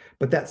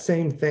 But that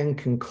same thing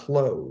can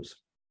close.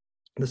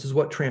 This is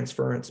what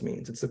transference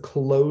means. It's the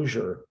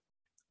closure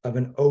of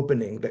an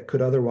opening that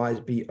could otherwise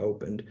be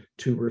opened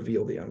to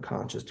reveal the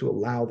unconscious, to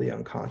allow the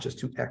unconscious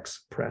to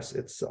express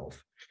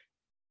itself.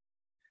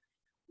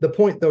 The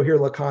point, though, here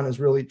Lacan is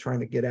really trying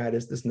to get at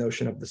is this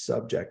notion of the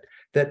subject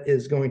that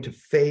is going to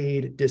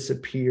fade,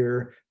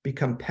 disappear,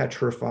 become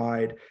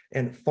petrified,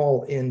 and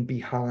fall in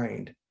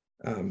behind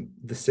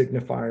the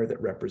signifier that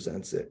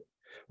represents it.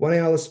 One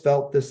analyst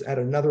felt this at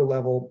another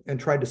level and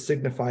tried to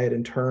signify it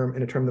in a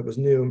term that was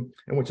new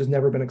and which has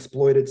never been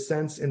exploited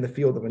since in the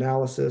field of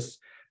analysis,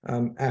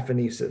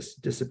 aphanesis,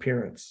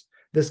 disappearance.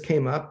 This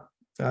came up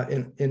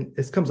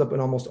it comes up in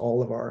almost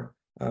all of our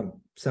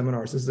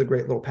seminars. This is a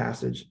great little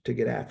passage to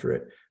get after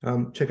it.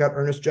 Check out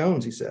Ernest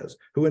Jones, he says,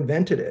 who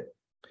invented it,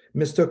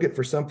 mistook it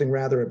for something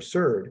rather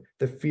absurd,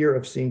 the fear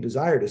of seeing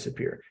desire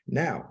disappear.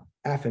 Now,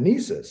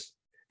 aphanesis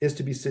is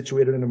to be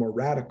situated in a more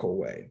radical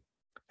way,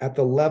 at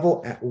the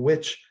level at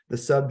which the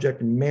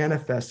subject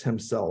manifests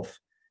himself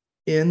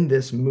in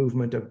this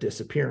movement of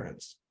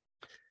disappearance.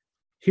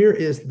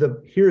 Here's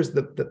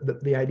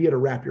the idea to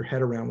wrap your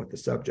head around with the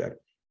subject.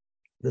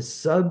 The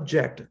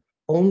subject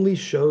only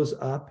shows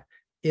up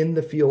in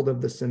the field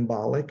of the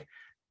symbolic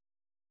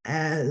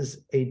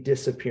as a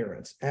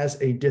disappearance, as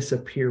a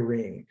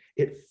disappearing.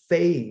 It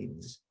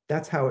fades.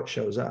 That's how it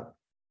shows up.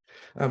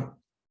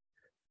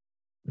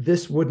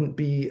 This wouldn't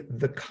be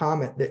the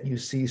comet that you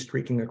see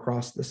streaking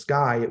across the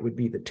sky. It would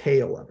be the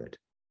tail of it.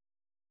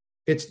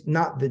 It's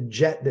not the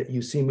jet that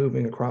you see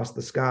moving across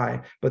the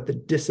sky, but the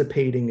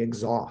dissipating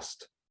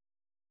exhaust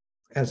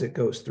as it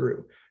goes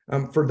through.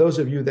 For those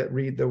of you that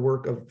read the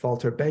work of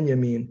Walter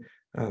Benjamin,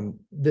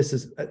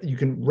 you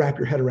can wrap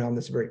your head around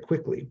this very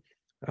quickly.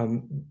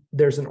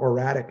 There's an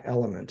auratic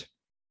element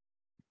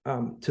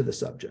to the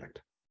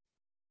subject.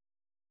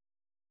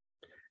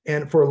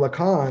 And for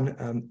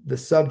Lacan, the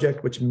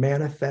subject which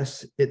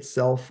manifests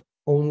itself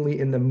only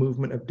in the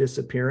movement of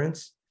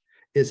disappearance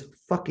is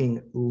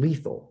fucking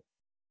lethal.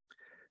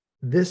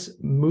 This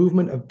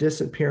movement of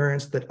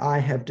disappearance that I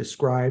have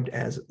described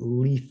as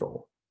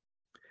lethal,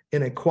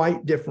 in a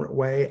quite different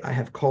way, I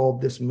have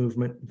called this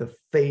movement the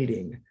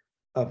fading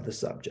of the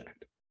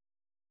subject.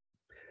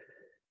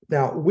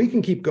 Now, we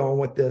can keep going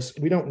with this.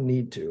 We don't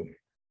need to.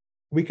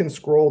 We can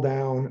scroll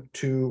down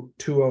to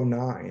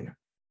 209.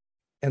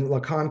 And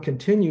Lacan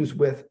continues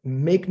with,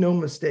 make no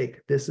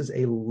mistake, this is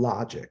a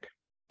logic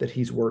that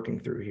he's working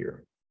through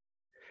here.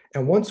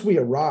 And once we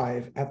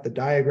arrive at the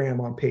diagram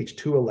on page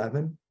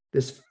 211,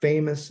 this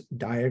famous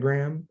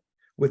diagram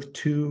with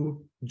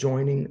two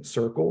joining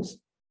circles,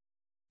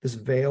 this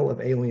veil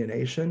of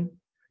alienation,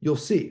 you'll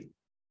see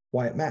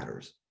why it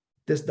matters.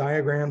 This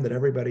diagram that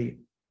everybody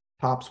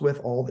pops with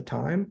all the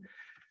time,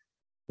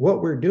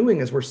 what we're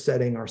doing is we're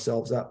setting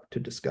ourselves up to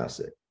discuss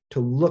it, to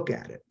look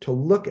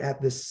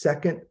at this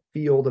second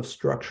field of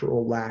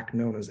structural lack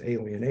known as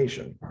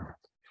alienation,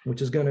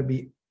 which is going to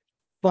be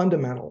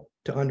fundamental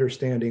to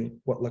understanding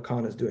what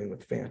Lacan is doing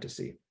with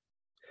fantasy.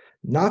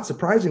 Not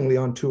surprisingly,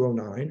 on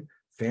 209,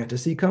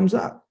 fantasy comes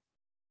up.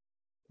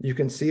 You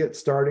can see it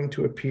starting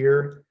to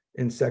appear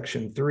in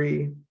section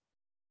 3.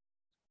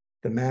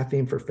 The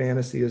matheme for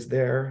fantasy is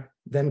there.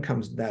 Then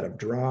comes that of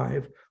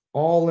drive,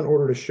 all in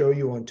order to show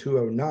you on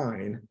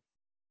 209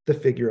 the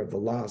figure of the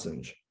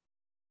lozenge.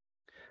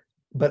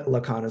 But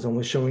Lacan is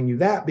only showing you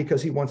that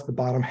because he wants the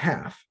bottom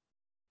half,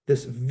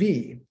 this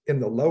V in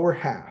the lower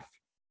half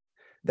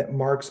that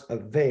marks a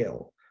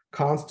veil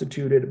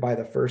constituted by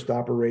the first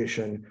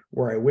operation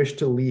where I wish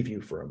to leave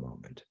you for a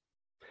moment.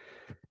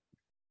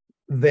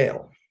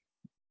 Veil.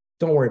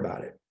 Don't worry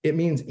about it. It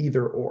means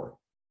either or.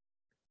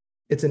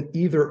 It's an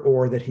either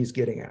or that he's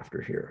getting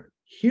after here.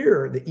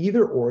 Here, the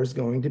either or is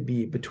going to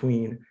be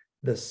between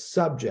the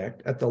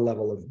subject at the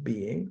level of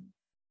being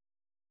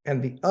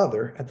and the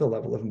other at the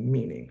level of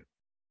meaning.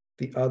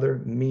 The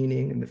other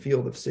meaning in the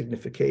field of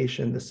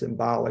signification, the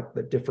symbolic,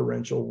 the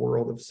differential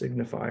world of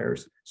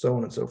signifiers, so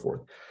on and so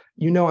forth.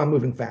 You know I'm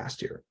moving fast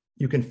here.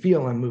 You can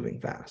feel I'm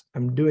moving fast.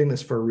 I'm doing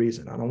this for a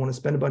reason. I don't want to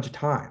spend a bunch of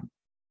time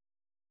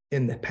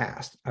in the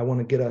past. I want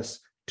to get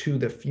us to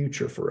the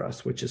future for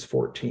us, which is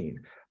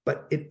 14.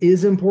 But it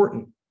is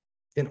important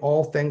in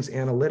all things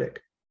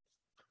analytic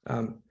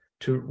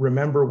to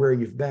remember where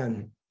you've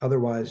been.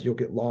 Otherwise, you'll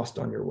get lost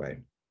on your way.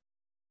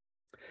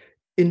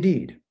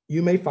 Indeed,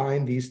 you may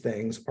find these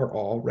things are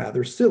all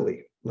rather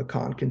silly.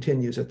 Lacan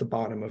continues at the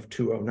bottom of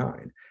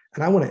 209.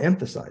 And I want to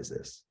emphasize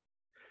this.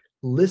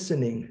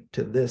 Listening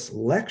to this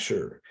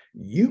lecture,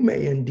 you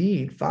may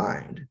indeed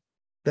find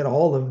that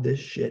all of this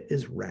shit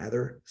is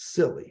rather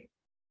silly.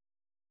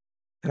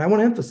 And I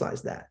want to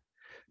emphasize that.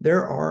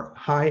 There are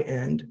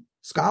high-end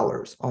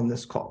scholars on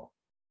this call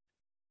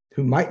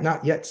who might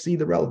not yet see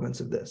the relevance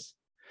of this.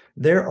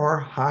 There are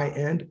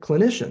high-end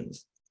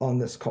clinicians on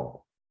this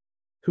call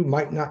who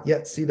might not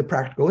yet see the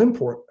practical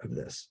import of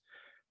this.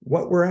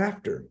 What we're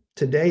after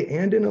today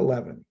and in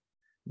 11,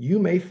 you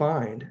may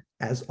find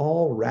as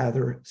all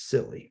rather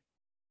silly.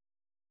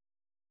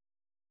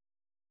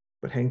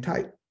 But hang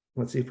tight.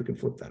 Let's see if we can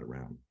flip that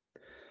around.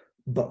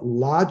 But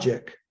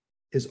logic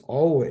is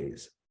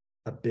always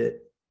a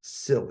bit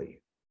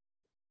silly.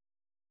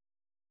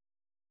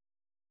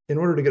 In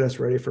order to get us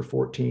ready for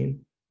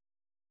 14,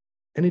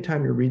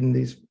 anytime you're reading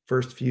these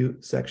first few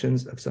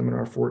sections of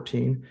Seminar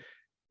 14,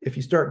 if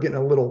you start getting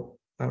a little,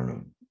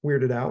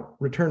 weirded out,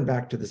 return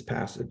back to this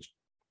passage.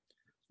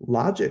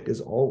 Logic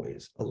is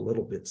always a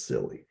little bit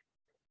silly.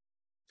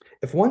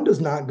 If one does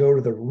not go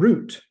to the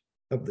root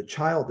of the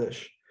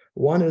childish,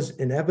 one is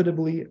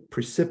inevitably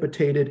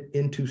precipitated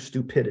into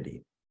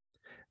stupidity,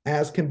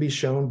 as can be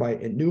shown by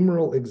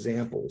innumerable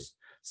examples,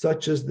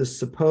 such as the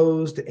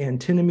supposed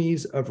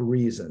antinomies of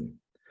reason.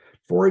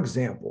 For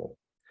example,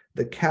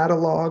 the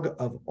catalog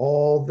of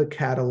all the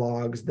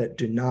catalogs that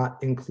do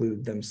not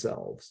include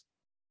themselves.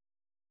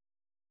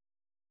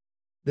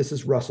 This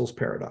is Russell's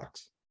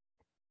paradox.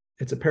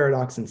 It's a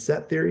paradox in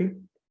set theory,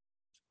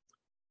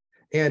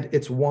 and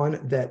it's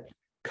one that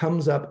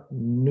comes up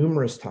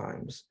numerous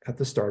times at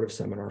the start of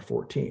Seminar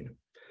 14.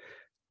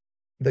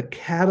 The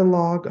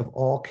catalog of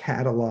all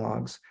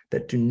catalogs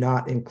that do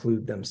not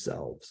include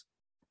themselves.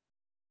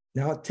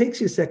 Now, it takes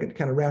you a second to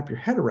kind of wrap your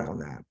head around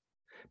that,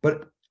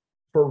 but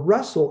for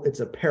Russell, it's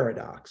a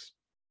paradox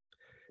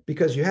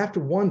because you have to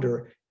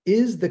wonder,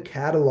 is the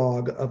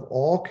catalog of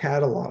all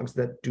catalogs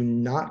that do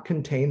not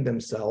contain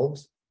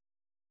themselves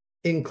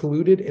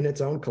included in its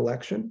own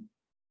collection?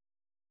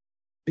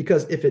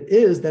 Because if it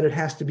is, then it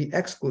has to be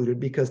excluded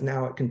because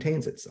now it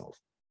contains itself.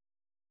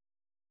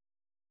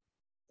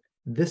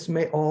 This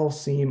may all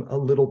seem a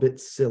little bit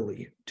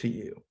silly to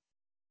you.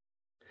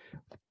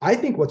 I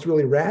think what's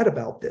really rad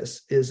about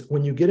this is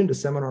when you get into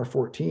Seminar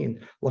 14,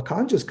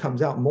 Lacan just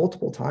comes out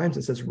multiple times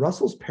and says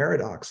Russell's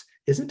paradox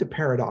isn't a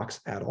paradox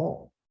at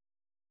all.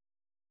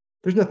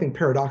 There's nothing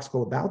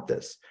paradoxical about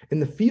this. In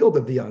the field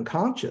of the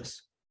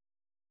unconscious,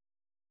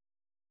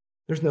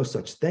 there's no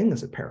such thing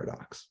as a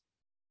paradox.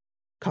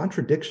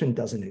 Contradiction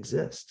doesn't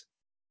exist.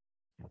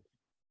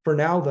 For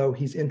now, though,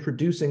 he's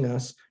introducing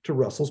us to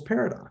Russell's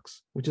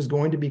paradox, which is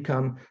going to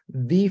become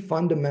the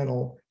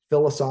fundamental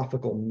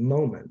philosophical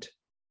moment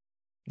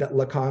that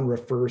Lacan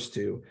refers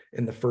to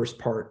in the first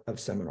part of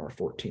Seminar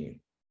 14.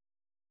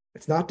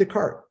 It's not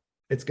Descartes.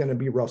 It's going to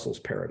be Russell's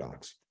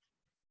paradox.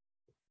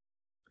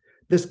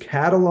 This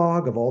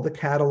catalog of all the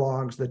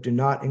catalogs that do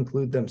not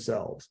include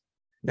themselves.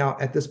 Now,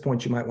 at this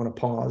point, you might want to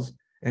pause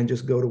and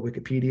just go to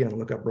Wikipedia and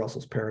look up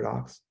Russell's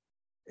paradox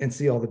and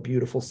see all the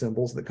beautiful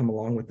symbols that come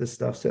along with this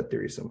stuff. Set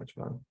theory is so much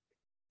fun.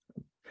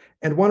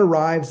 And one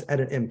arrives at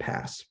an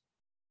impasse,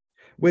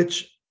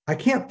 which I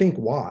can't think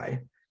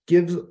why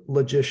gives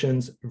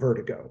logicians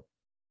vertigo.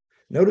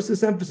 Notice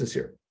this emphasis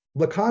here.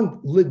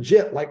 Lacan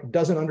legit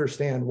doesn't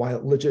understand why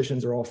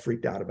logicians are all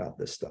freaked out about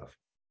this stuff.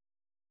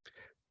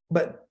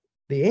 But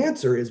the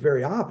answer is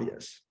very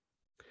obvious.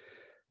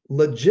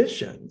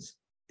 Logicians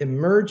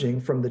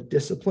emerging from the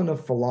discipline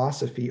of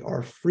philosophy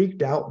are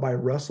freaked out by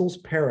Russell's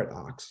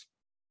paradox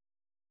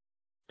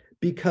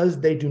because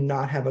they do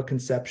not have a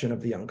conception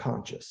of the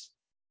unconscious.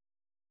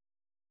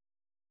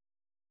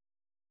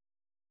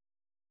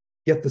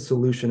 Yet the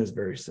solution is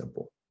very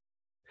simple.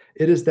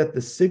 It is that the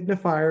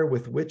signifier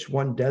with which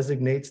one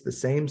designates the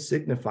same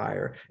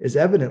signifier is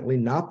evidently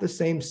not the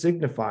same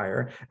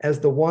signifier as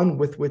the one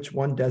with which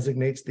one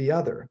designates the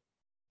other.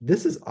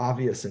 This is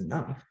obvious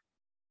enough.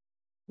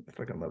 I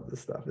fucking love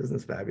this stuff. Isn't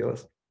this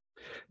fabulous?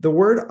 The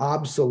word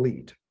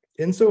obsolete,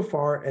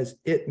 insofar as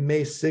it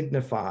may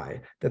signify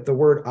that the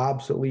word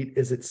obsolete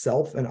is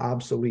itself an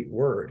obsolete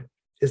word,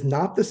 is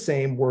not the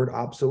same word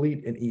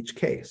obsolete in each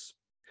case.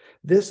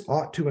 This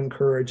ought to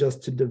encourage us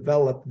to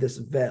develop this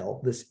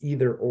veil, this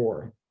either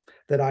or,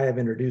 that I have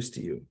introduced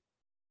to you.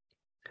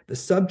 The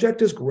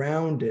subject is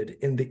grounded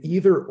in the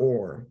either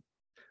or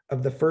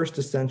of the first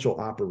essential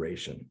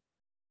operation.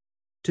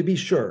 To be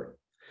sure,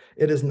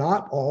 it is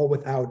not all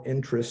without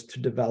interest to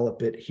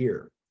develop it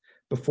here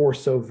before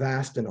so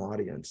vast an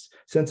audience,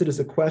 since it is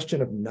a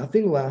question of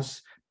nothing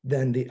less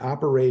than the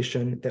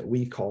operation that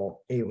we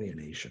call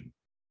alienation.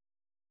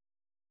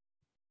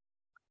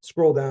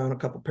 Scroll down a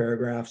couple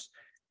paragraphs.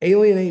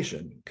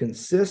 Alienation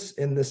consists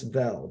in this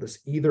veil, this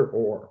either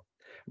or,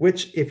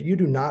 which, if you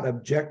do not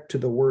object to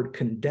the word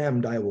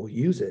condemned, I will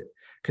use it,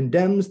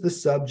 condemns the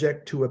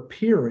subject to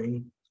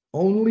appearing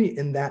only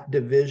in that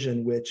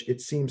division which,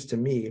 it seems to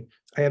me,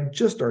 I have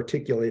just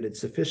articulated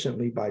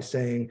sufficiently by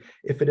saying,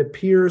 if it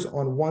appears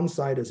on one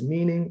side as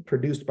meaning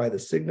produced by the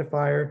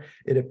signifier,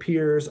 it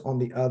appears on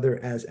the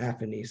other as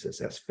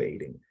aphonesis, as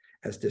fading,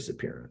 as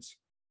disappearance.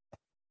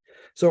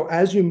 So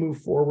as you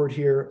move forward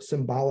here,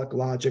 symbolic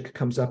logic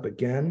comes up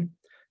again.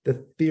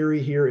 The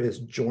theory here is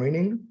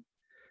joining.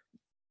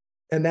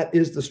 And that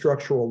is the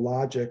structural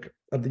logic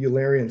of the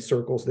Eulerian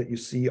circles that you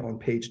see on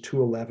page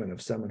 211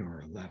 of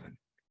seminar 11.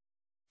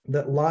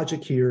 That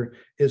logic here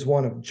is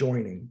one of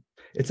joining.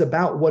 It's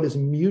about what is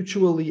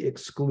mutually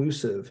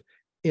exclusive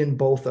in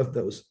both of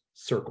those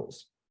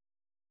circles.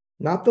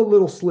 Not the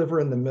little sliver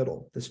in the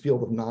middle, this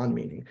field of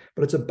non-meaning,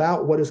 but it's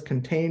about what is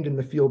contained in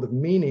the field of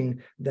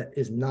meaning that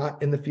is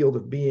not in the field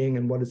of being,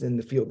 and what is in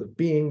the field of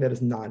being that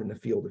is not in the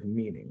field of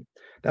meaning.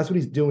 That's what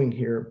he's doing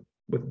here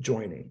with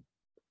joining.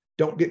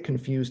 Don't get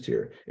confused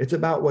here. It's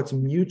about what's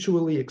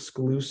mutually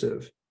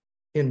exclusive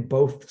in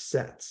both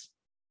sets,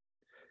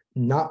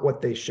 not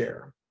what they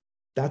share.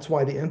 That's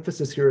why the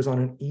emphasis here is on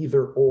an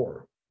either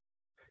or.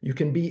 You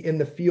can be in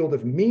the field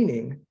of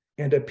meaning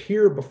and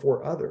appear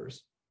before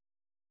others,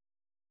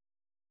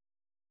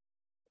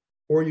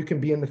 or you can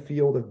be in the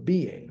field of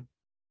being,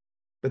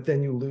 but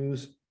then you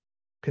lose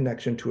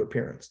connection to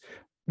appearance.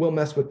 We'll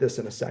mess with this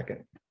in a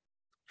second.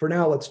 For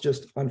now, let's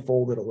just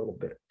unfold it a little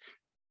bit.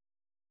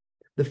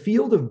 The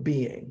field of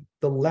being,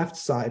 the left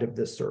side of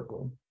this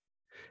circle,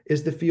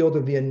 is the field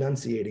of the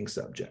enunciating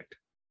subject.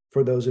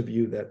 For those of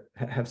you that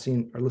have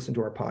seen or listened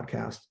to our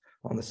podcast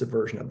on the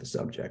subversion of the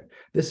subject,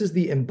 this is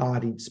the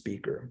embodied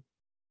speaker.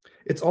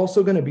 It's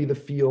also going to be the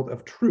field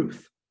of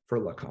truth for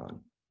Lacan.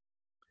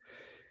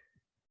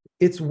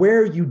 It's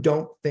where you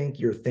don't think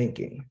you're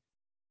thinking.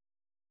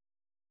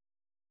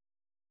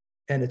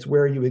 And it's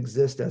where you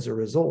exist as a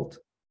result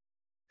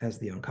as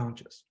the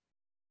unconscious.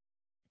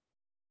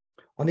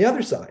 On the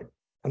other side,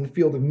 on the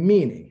field of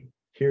meaning,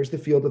 here's the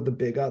field of the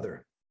big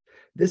other.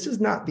 This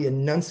is not the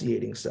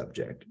enunciating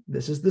subject.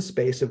 This is the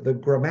space of the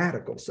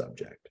grammatical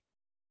subject.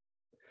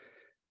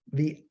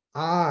 The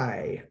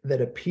I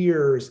that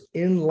appears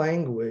in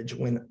language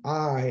when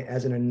I,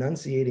 as an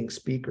enunciating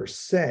speaker,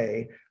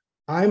 say,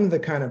 I'm the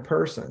kind of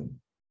person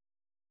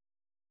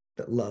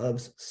that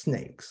loves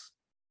snakes.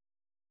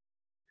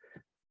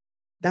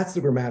 That's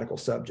the grammatical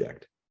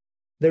subject.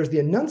 There's the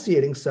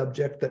enunciating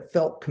subject that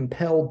felt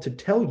compelled to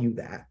tell you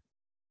that.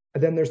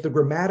 And then there's the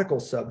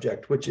grammatical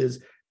subject, which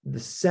is the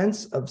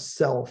sense of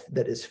self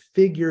that is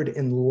figured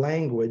in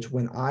language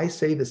when I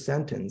say the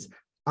sentence,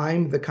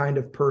 I'm the kind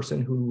of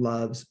person who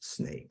loves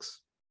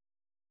snakes.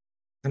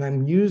 And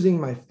I'm using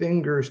my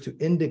fingers to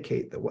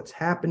indicate that what's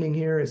happening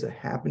here is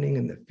happening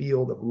in the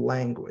field of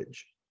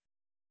language.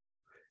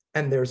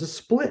 And there's a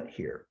split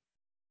here,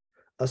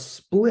 a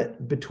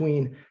split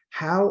between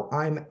how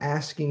I'm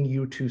asking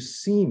you to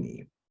see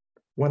me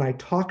when I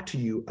talk to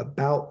you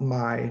about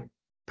my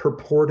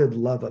purported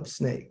love of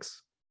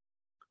snakes,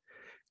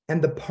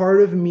 and the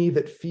part of me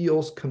that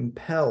feels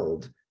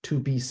compelled to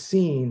be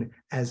seen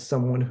as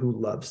someone who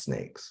loves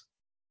snakes.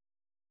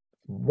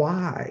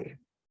 Why,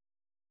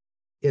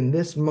 in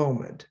this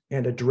moment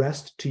and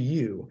addressed to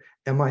you,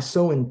 am I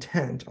so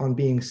intent on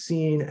being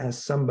seen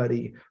as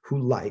somebody who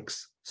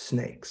likes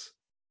snakes?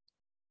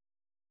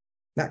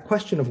 That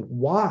question of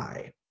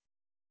why,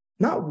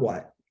 not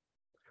what,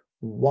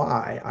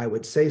 why I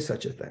would say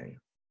such a thing,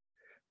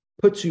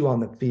 puts you on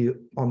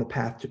the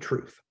path to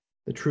truth,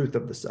 the truth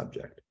of the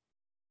subject.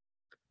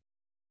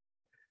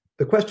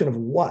 The question of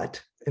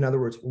what, in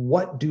other words,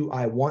 what do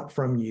I want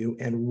from you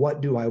and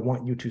what do I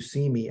want you to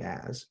see me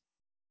as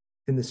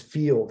in this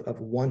field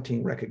of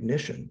wanting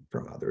recognition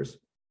from others,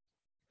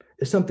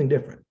 is something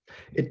different.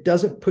 It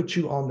doesn't put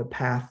you on the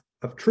path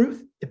of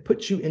truth. It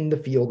puts you in the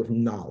field of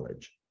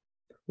knowledge.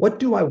 What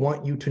do I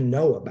want you to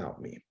know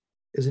about me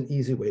is an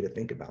easy way to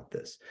think about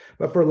this.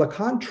 But for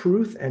Lacan,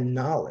 truth and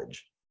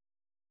knowledge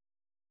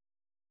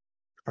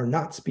are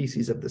not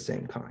species of the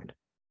same kind.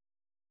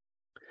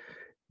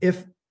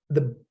 If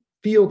the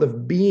field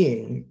of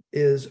being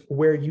is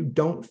where you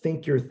don't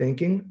think you're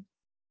thinking,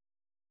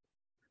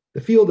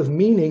 the field of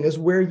meaning is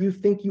where you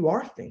think you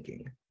are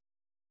thinking.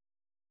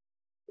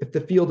 If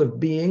the field of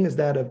being is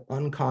that of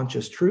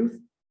unconscious truth,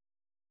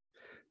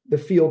 the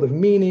field of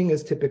meaning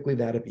is typically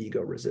that of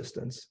ego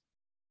resistance.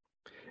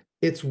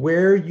 It's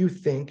where you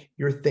think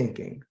you're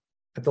thinking,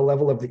 at the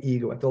level of the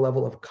ego, at the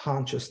level of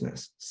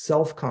consciousness,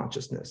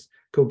 self-consciousness.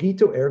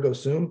 Cogito ergo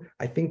sum,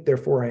 I think,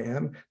 therefore I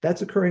am.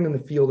 That's occurring in the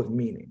field of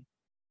meaning.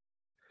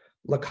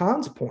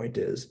 Lacan's point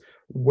is,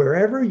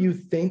 wherever you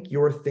think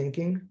you're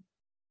thinking,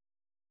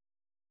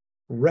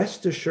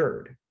 rest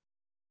assured,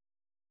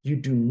 you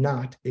do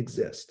not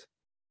exist.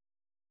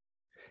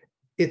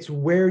 It's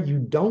where you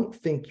don't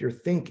think you're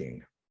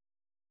thinking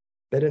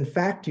that, in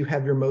fact, you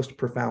have your most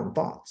profound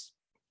thoughts.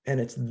 And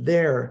it's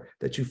there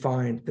that you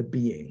find the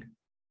being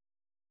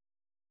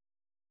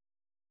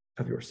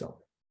of yourself.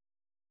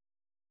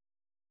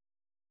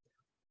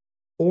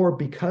 Or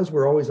because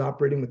we're always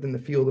operating within the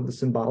field of the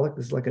symbolic,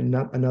 this is like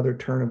another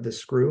turn of this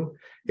screw,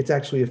 it's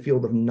actually a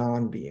field of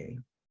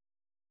non-being.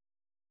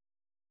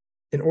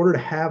 In order to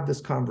have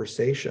this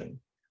conversation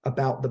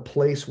about the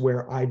place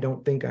where I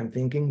don't think I'm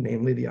thinking,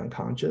 namely the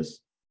unconscious,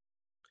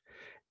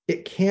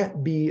 it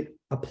can't be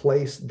a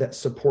place that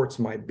supports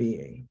my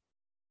being,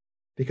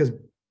 because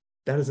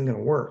that isn't going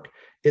to work.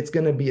 It's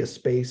going to be a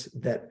space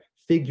that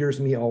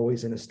figures me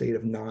always in a state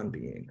of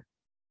non-being.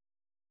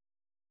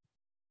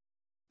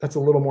 That's a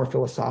little more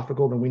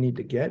philosophical than we need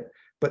to get,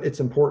 but it's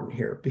important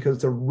here because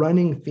it's a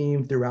running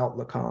theme throughout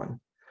Lacan.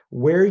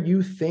 Where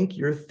you think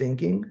you're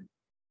thinking,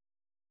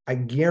 I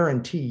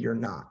guarantee you're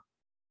not.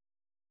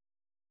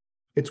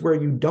 It's where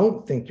you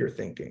don't think you're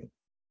thinking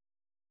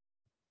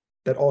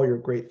that all your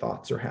great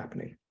thoughts are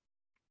happening.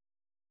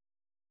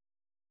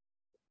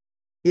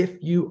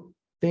 If you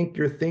think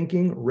you're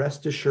thinking,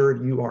 rest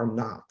assured you are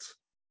not.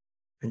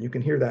 And you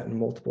can hear that in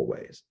multiple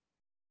ways.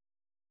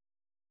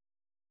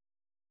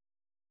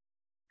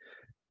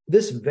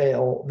 This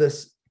veil,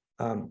 this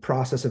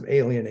process of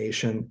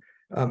alienation,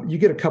 you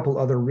get a couple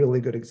other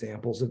really good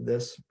examples of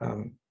this.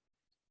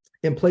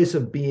 In place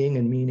of being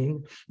and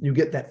meaning, you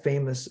get that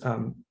famous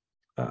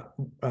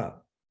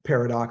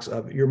paradox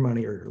of your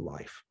money or your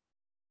life.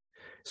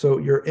 So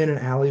you're in an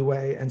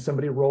alleyway and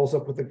somebody rolls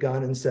up with a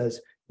gun and says,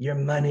 your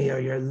money or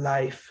your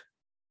life.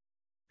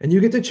 And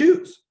you get to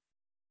choose.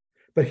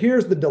 But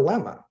here's the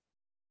dilemma.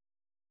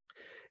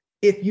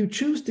 If you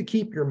choose to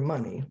keep your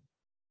money,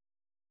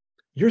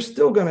 you're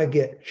still going to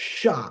get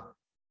shot,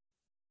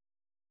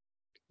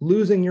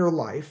 losing your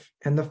life.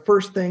 And the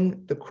first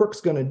thing the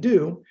crook's going to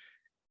do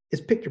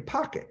is pick your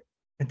pocket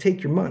and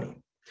take your money.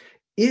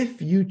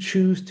 If you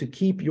choose to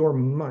keep your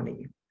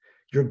money,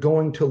 you're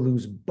going to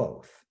lose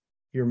both,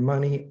 your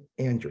money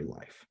and your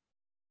life.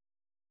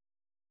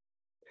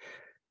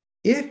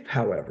 If,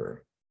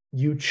 however,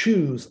 you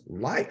choose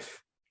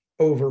life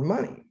over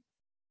money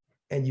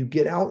and you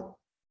get out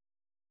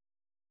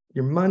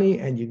your money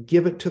and you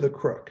give it to the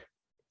crook,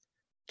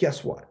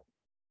 guess what?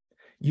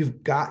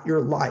 You've got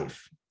your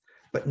life,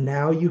 but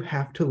now you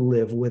have to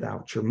live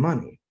without your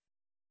money.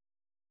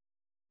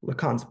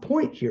 Lacan's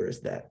point here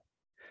is that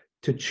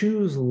to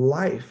choose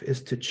life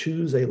is to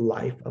choose a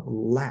life of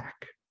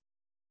lack,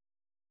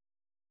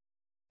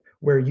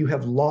 where you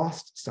have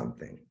lost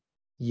something.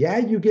 Yeah,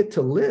 you get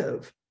to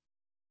live,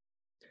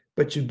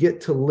 but you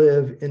get to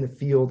live in a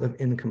field of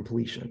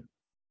incompletion,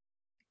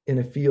 in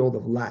a field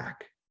of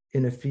lack,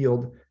 in a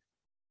field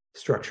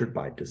structured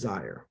by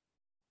desire.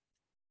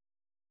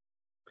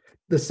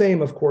 The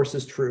same, of course,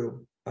 is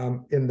true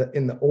in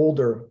the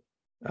older,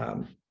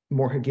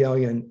 more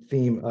Hegelian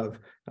theme of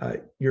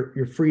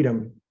your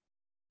freedom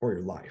or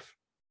your life.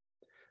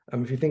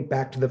 If you think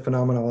back to the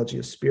phenomenology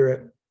of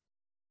spirit,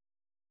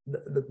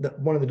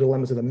 one of the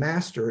dilemmas of the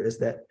master is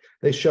that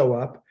they show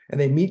up and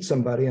they meet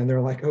somebody and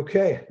they're like,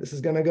 okay, this is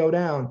going to go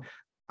down.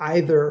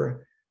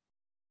 Either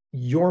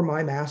you're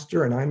my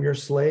master and I'm your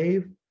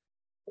slave,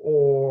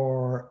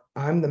 or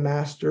I'm the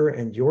master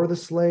and you're the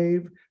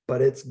slave,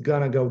 but it's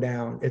going to go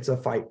down. It's a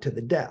fight to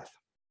the death.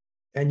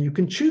 And you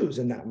can choose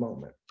in that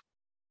moment.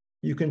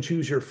 You can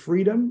choose your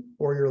freedom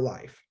or your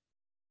life.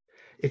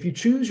 If you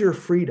choose your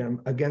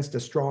freedom against a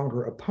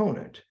stronger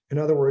opponent, in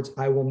other words,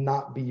 I will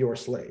not be your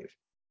slave.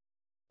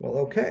 Well,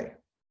 okay,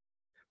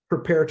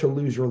 prepare to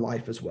lose your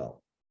life as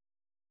well.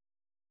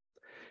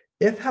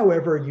 If,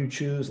 however, you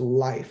choose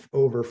life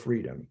over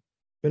freedom,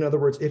 in other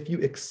words, if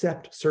you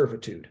accept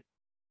servitude,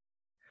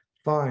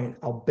 fine,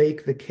 I'll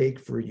bake the cake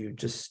for you.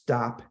 Just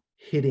stop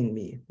hitting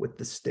me with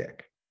the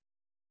stick.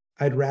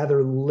 I'd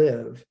rather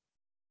live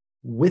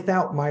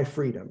without my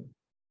freedom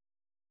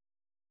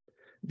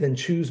than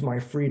choose my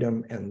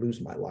freedom and lose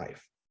my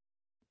life.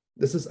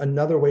 This is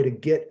another way to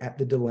get at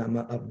the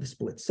dilemma of the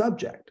split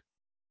subject.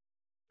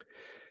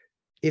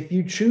 If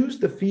you choose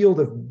the field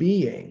of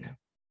being,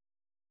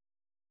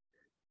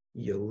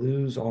 you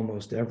lose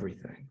almost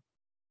everything.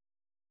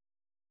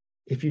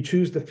 If you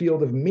choose the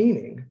field of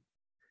meaning,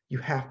 you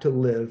have to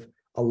live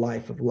a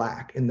life of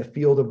lack in the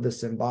field of the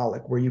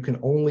symbolic, where you can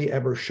only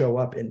ever show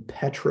up in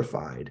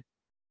petrified,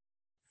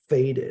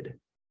 faded,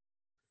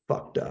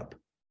 fucked up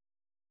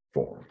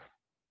form.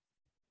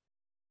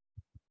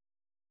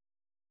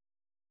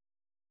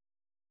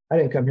 I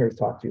didn't come here to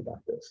talk to you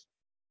about this,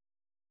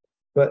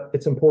 but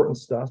it's important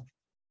stuff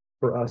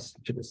for us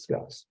to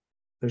discuss.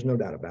 There's no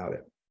doubt about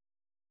it.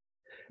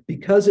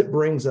 Because it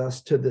brings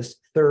us to this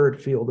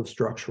third field of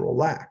structural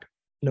lack,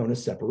 known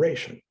as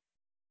separation.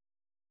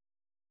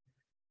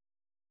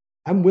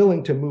 I'm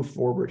willing to move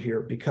forward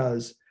here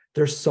because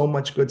there's so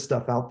much good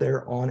stuff out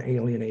there on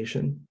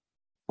alienation,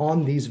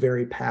 on these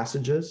very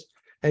passages.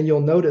 And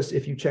you'll notice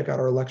if you check out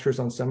our lectures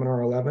on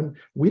Seminar 11,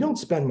 we don't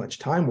spend much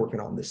time working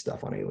on this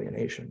stuff on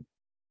alienation.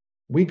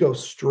 We go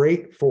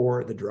straight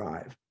for the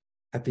drive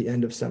at the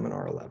end of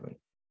Seminar 11.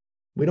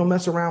 We don't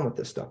mess around with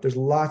this stuff. There's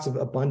lots of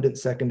abundant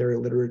secondary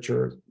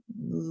literature,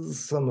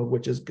 some of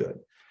which is good.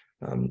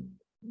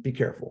 Be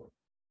careful.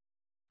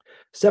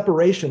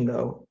 Separation,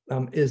 though,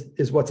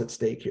 is what's at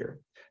stake here.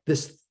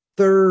 This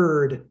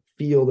third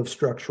field of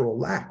structural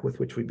lack with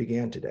which we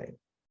began today.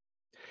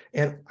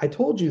 And I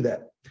told you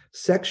that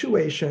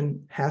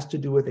sexuation has to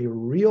do with a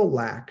real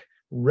lack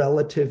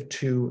relative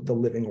to the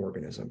living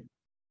organism.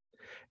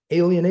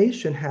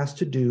 Alienation has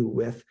to do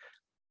with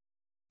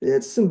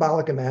its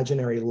symbolic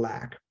imaginary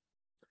lack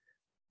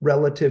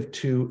relative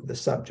to the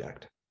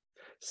subject.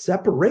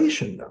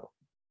 Separation, though,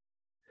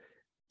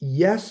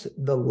 yes,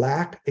 the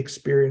lack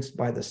experienced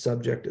by the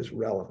subject is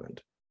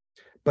relevant,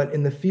 but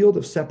in the field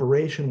of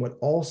separation, what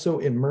also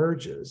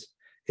emerges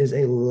is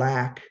a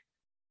lack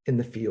in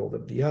the field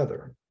of the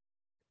other.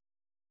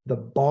 The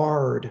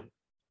barred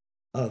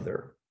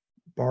other,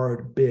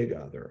 barred big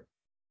other,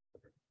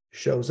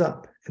 shows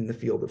up in the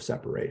field of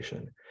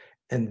separation.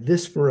 And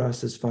this for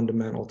us is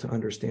fundamental to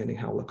understanding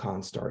how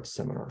Lacan starts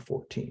Seminar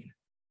 14.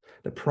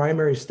 The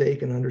primary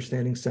stake in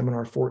understanding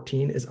Seminar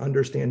 14 is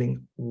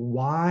understanding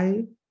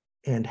why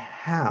and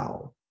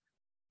how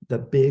the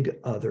big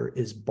other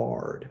is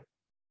barred.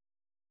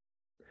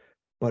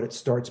 But it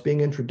starts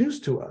being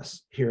introduced to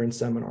us here in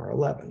Seminar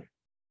 11.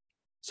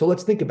 So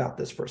let's think about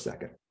this for a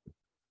second.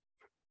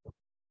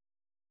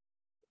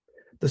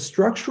 The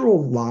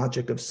structural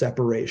logic of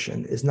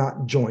separation is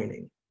not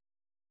joining,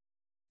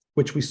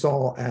 which we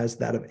saw as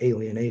that of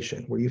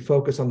alienation, where you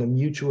focus on the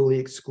mutually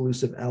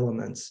exclusive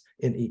elements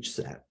in each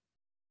set.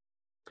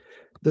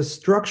 The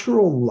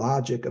structural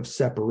logic of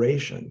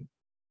separation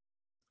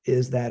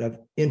is that of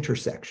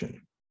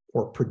intersection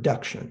or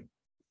production.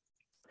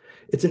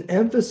 It's an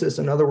emphasis,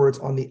 in other words,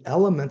 on the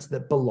elements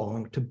that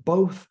belong to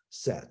both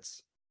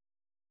sets.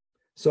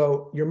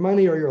 So your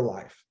money or your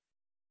life,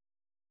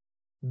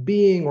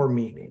 being or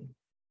meaning,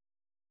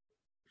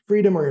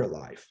 freedom or your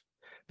life.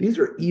 These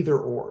are either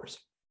ors.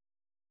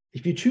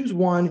 If you choose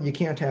one, you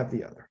can't have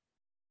the other.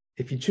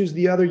 If you choose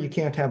the other, you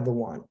can't have the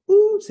one.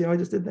 Ooh, see how I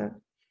just did that?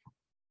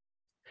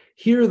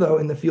 Here, though,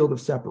 in the field of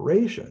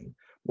separation,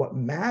 what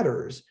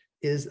matters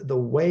is the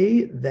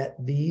way that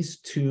these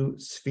two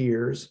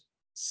spheres,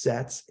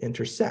 sets,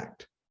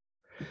 intersect.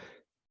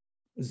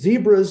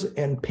 Zebras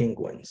and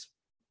penguins.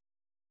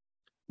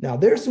 Now,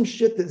 there's some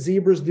shit that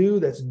zebras do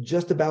that's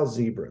just about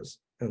zebras.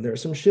 And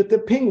there's some shit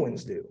that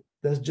penguins do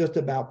that's just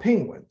about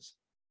penguins.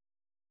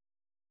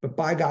 But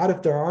by God,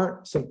 if there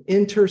aren't some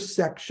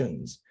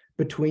intersections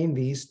between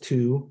these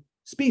two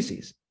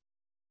species,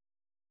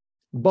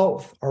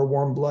 both are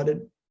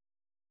warm-blooded,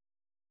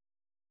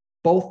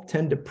 both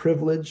tend to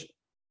privilege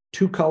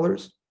two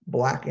colors,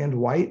 black and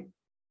white,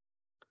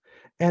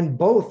 and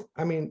both,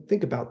 I mean,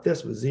 think about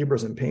this with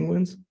zebras and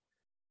penguins,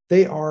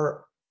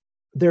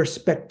 they're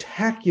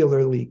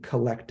spectacularly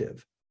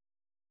collective.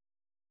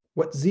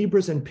 What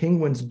zebras and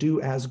penguins do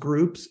as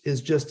groups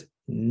is just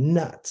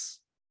nuts.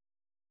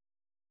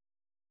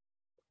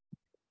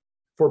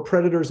 For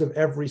predators of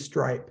every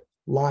stripe,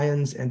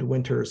 lions and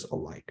winters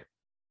alike.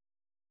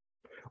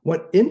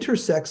 What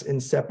intersects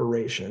in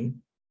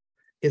separation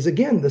is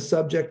again the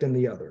subject and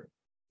the other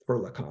for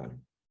Lacan.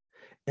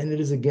 And it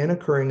is again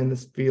occurring in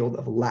this field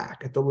of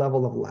lack, at the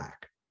level of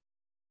lack.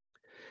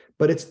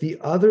 But it's the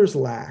other's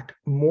lack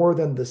more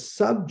than the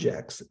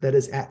subject's that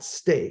is at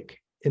stake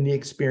in the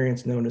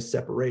experience known as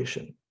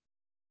separation.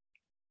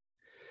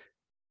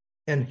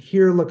 And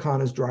here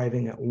Lacan is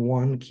driving at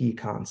one key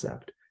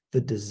concept,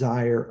 the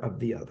desire of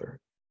the other.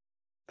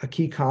 A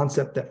key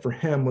concept that for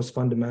him was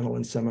fundamental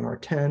in Seminar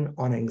 10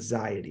 on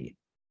anxiety.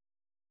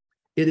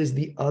 It is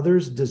the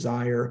other's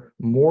desire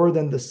more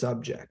than the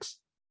subject's,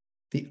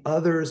 the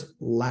other's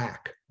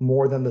lack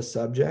more than the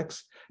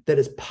subject's that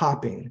is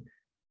popping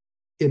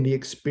in the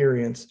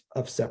experience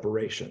of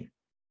separation.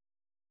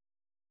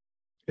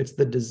 It's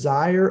the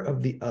desire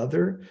of the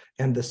other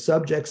and the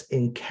subject's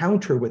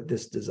encounter with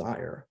this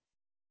desire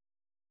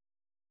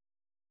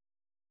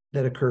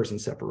that occurs in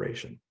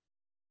separation.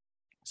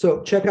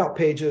 So check out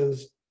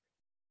pages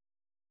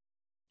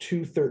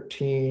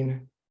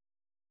 213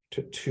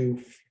 to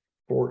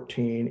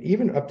 214,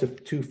 even up to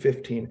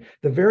 215.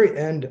 The very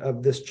end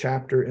of this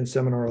chapter in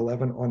Seminar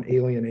 11 on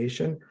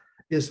alienation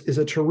is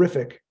a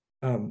terrific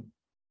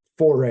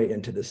foray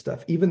into this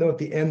stuff, even though at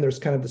the end there's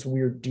kind of this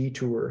weird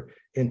detour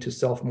into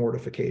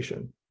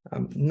self-mortification.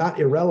 Not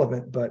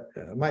irrelevant, but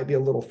might be a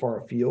little far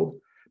afield.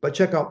 But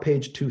check out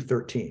page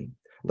 213.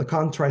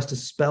 Lacan tries to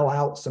spell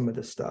out some of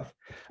this stuff,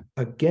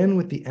 again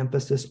with the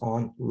emphasis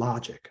on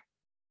logic.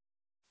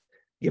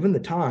 Given the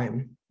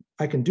time,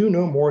 I can do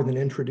no more than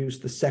introduce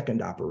the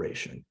second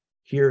operation.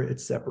 Here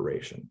it's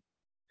separation.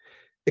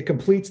 It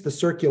completes the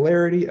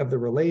circularity of the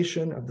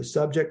relation of the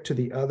subject to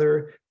the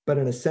other, but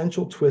an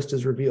essential twist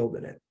is revealed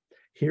in it.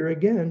 Here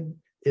again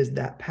is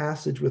that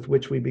passage with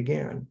which we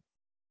began.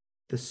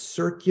 The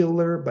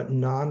circular but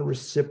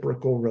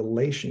non-reciprocal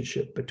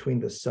relationship between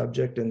the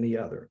subject and the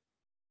other.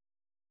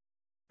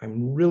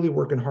 I'm really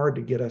working hard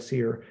to get us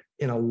here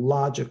in a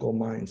logical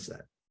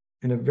mindset,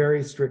 in a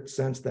very strict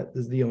sense. That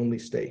is the only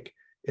stake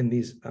in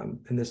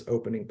this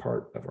opening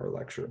part of our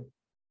lecture.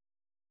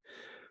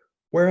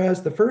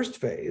 Whereas the first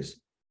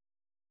phase,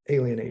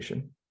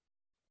 alienation,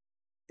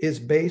 is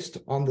based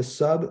on the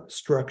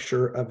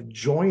substructure of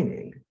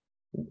joining,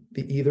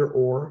 the either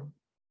or,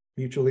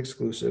 mutually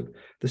exclusive.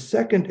 The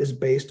second is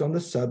based on the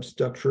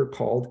substructure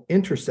called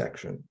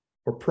intersection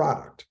or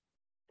product.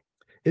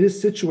 It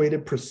is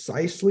situated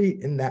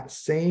precisely in that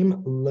same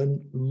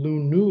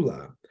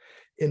lunula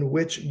in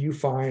which you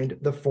find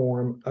the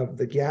form of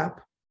the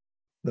gap,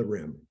 the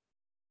rim.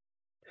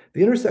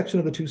 The intersection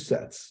of the two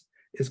sets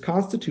is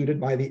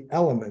constituted by the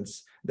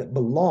elements that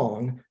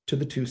belong to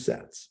the two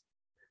sets.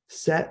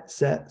 Set,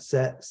 set,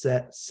 set,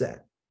 set,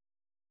 set.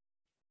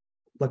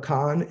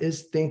 Lacan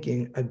is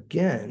thinking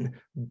again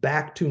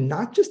back to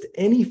not just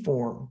any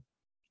form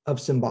of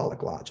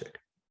symbolic logic,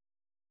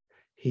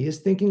 He is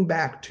thinking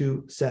back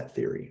to set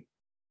theory.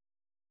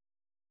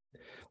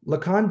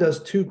 Lacan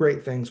does two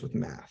great things with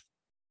math.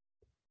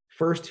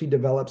 First, he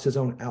develops his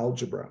own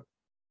algebra,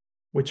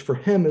 which for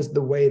him is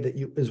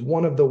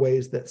one of the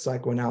ways that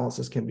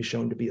psychoanalysis can be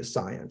shown to be a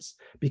science,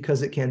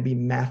 because it can be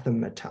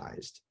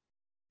mathematized.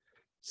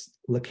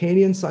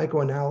 Lacanian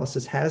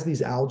psychoanalysis has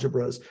these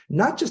algebras,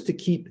 not just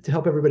to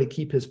help everybody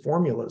keep his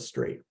formulas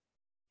straight.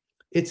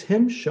 It's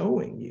him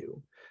showing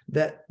you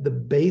that the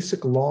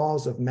basic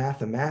laws of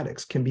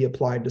mathematics can be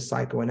applied to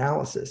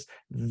psychoanalysis.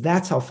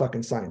 That's how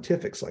fucking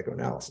scientific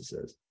psychoanalysis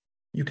is.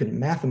 You can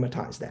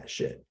mathematize that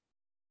shit.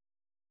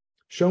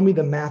 Show me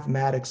the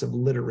mathematics of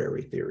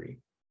literary theory.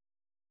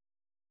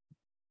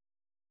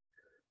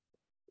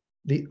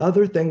 The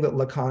other thing that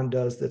Lacan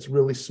does that's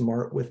really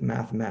smart with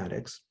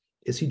mathematics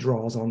is he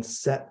draws on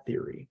set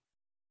theory.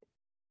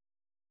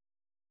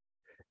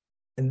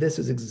 And this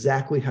is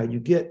exactly how you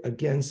get,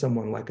 again,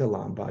 someone like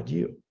Alain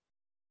Badiou.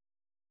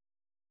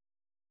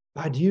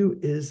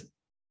 Badiou is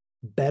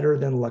better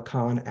than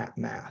Lacan at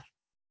math,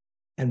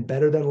 and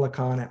better than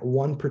Lacan at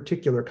one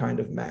particular kind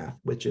of math,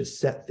 which is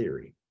set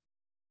theory.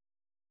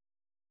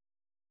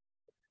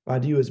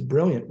 Badiou is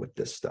brilliant with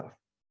this stuff.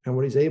 And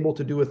what he's able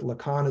to do with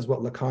Lacan is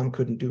what Lacan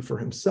couldn't do for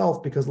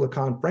himself, because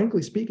Lacan,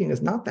 frankly speaking,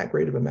 is not that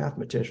great of a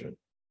mathematician.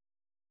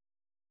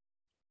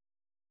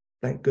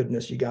 Thank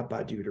goodness you got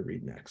Badiou to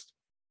read next.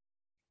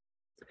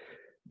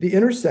 The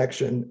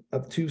intersection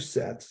of two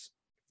sets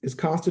is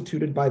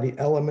constituted by the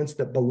elements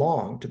that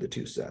belong to the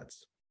two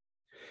sets.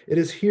 It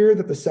is here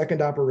that the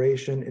second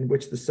operation in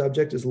which the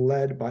subject is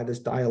led by this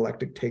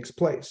dialectic takes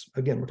place.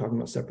 Again, we're talking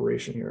about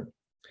separation here.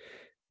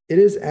 It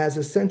is as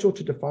essential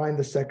to define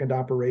the second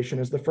operation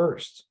as the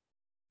first,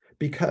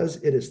 because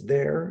it is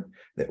there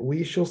that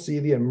we shall see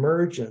the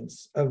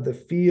emergence of the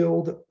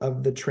field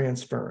of the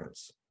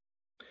transference.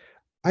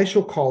 I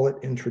shall call it,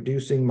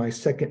 introducing my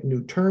second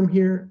new term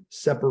here,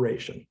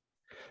 separation.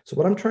 So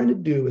what I'm trying to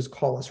do is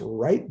call us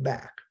right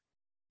back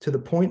to the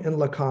point in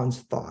Lacan's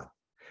thought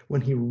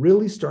when he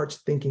really starts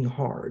thinking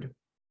hard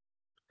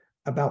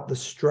about the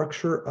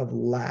structure of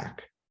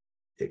lack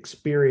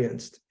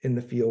experienced in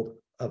the field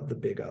of the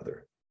big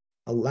other.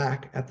 A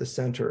lack at the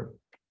center,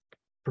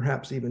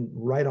 perhaps even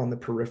right on the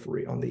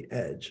periphery, on the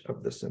edge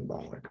of the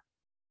symbolic.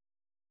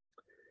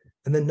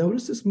 And then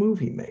notice this move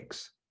he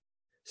makes.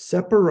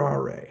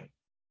 Separare,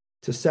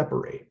 to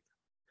separate.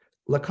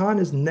 Lacan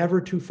is never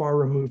too far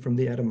removed from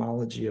the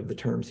etymology of the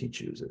terms he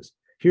chooses.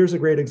 Here's a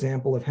great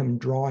example of him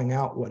drawing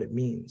out what it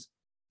means,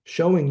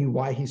 showing you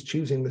why he's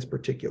choosing this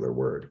particular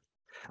word.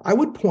 I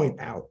would point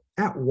out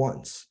at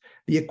once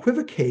the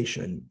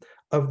equivocation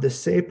of the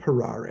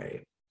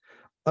separare,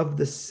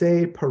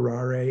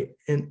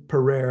 in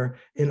parere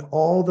in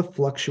all the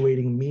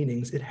fluctuating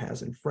meanings it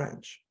has in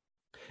French.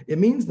 It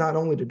means not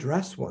only to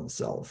dress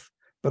oneself,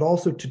 but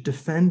also to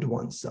defend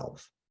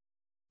oneself,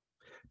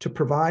 to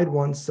provide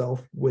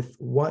oneself with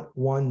what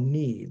one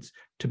needs,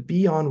 to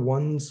be on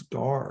one's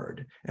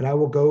guard. And I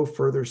will go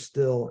further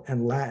still,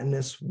 and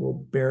Latinus will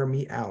bear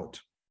me out.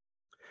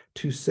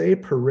 To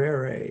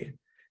separare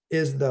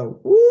is the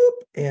whoop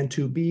and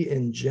to be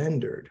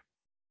engendered,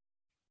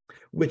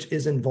 which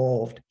is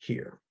involved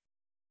here.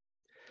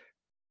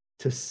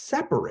 To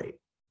separate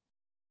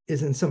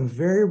is in some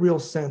very real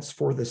sense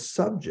for the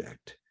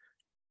subject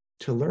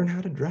to learn how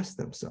to dress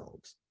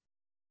themselves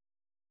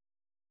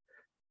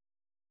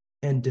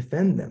and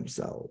defend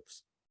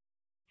themselves,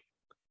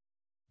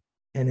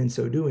 and in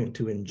so doing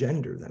to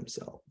engender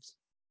themselves.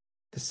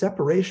 The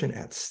separation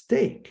at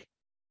stake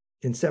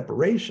in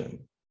separation,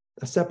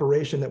 a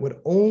separation that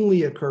would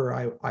only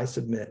occur, I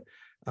submit,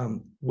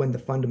 when the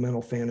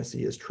fundamental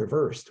fantasy is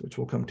traversed, which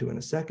we'll come to in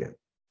a second,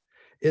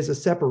 is a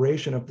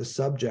separation of the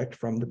subject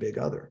from the big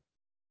other.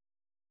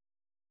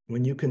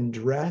 When you can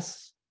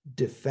dress,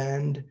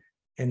 defend,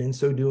 and in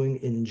so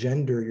doing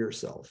engender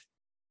yourself,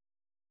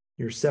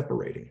 you're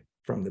separating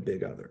from the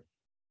big other.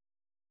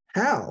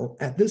 How,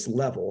 at this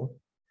level,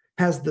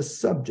 has the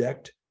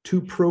subject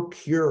to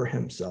procure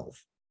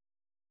himself?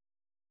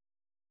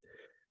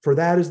 For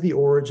that is the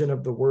origin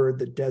of the word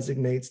that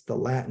designates the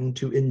Latin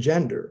to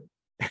engender.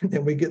 And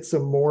then we get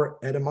some more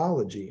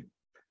etymology,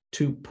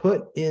 to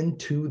put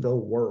into the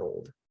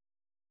world.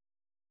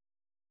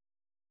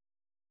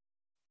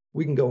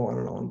 We can go on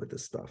and on with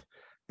this stuff,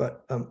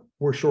 but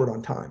we're short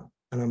on time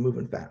and I'm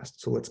moving fast,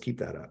 so let's keep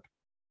that up.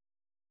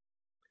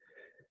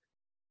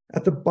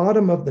 At the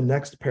bottom of the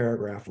next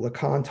paragraph,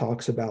 Lacan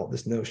talks about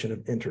this notion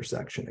of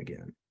intersection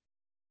again.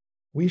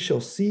 We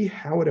shall see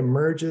how it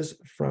emerges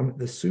from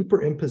the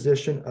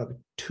superimposition of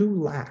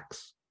two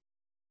lacks.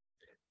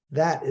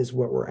 That is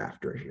what we're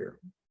after here.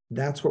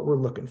 That's what we're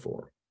looking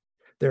for.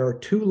 There are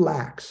two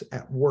lacks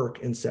at work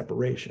in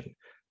separation,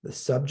 the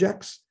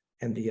subjects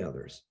and the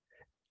others,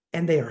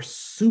 and they are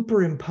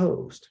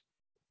superimposed.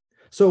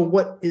 So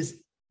what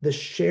is the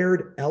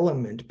shared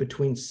element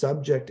between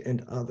subject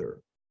and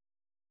other,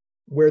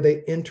 where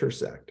they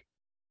intersect?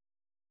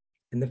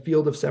 And the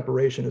field of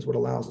separation is what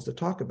allows us to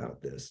talk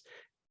about this,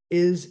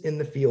 is in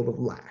the field of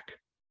lack.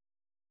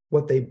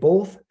 What they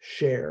both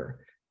share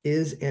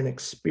is an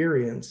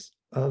experience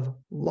of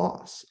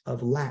loss,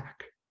 of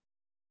lack,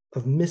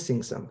 of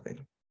missing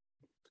something.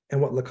 And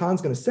what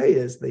Lacan's going to say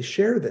is they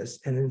share this,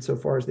 and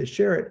insofar as they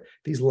share it,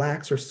 these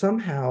lacks are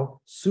somehow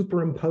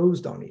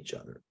superimposed on each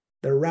other.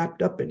 They're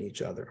wrapped up in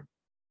each other.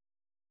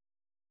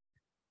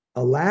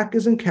 A lack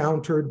is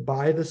encountered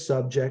by the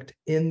subject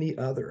in the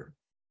other,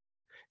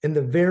 in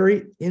the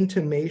very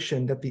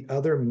intimation that the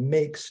other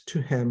makes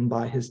to him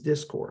by his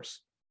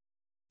discourse.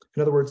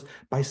 In other words,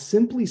 by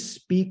simply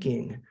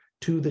speaking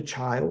to the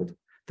child,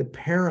 the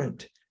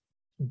parent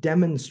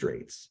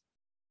demonstrates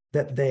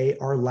that they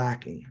are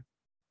lacking.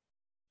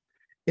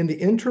 In the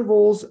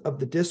intervals of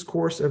the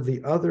discourse of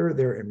the other,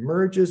 there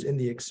emerges in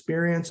the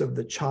experience of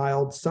the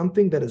child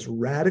something that is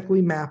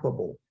radically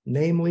mappable,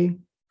 namely,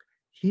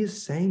 he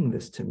is saying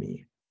this to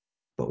me,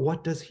 but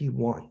what does he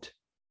want?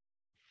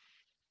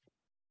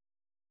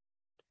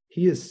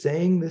 He is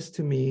saying this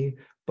to me,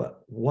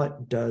 but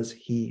what does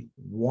he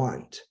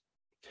want?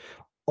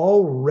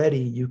 Already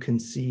you can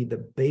see the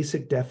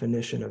basic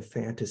definition of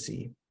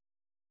fantasy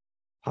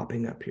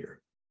popping up here.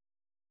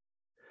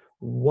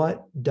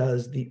 What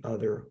does the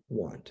other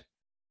want?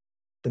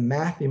 The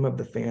matheme of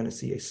the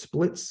fantasy, a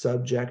split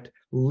subject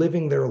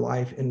living their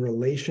life in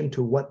relation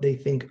to what they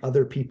think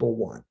other people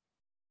want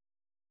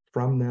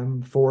from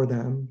them, for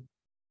them.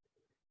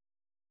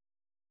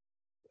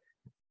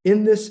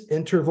 In this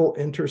interval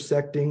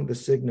intersecting the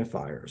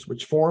signifiers,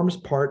 which forms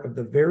part of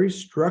the very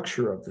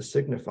structure of the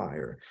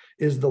signifier,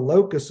 is the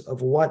locus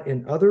of what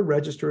in other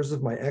registers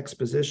of my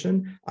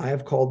exposition I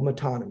have called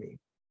metonymy.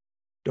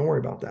 Don't worry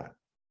about that.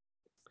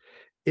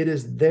 It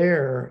is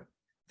there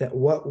that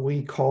what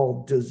we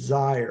call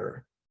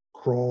desire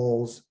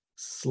crawls,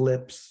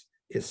 slips,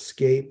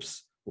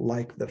 escapes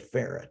like the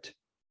ferret.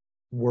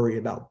 Worry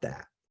about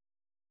that.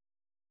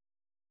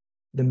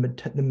 The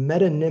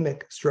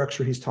metonymic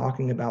structure he's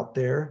talking about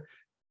there,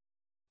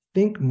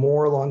 think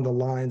more along the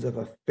lines of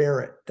a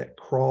ferret that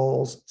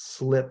crawls,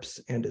 slips,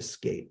 and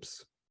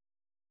escapes.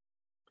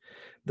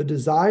 The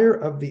desire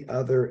of the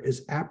other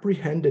is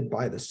apprehended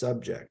by the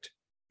subject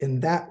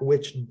in that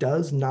which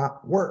does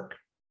not work,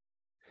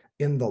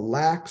 in the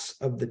lacks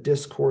of the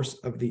discourse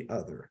of the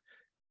other,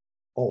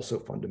 also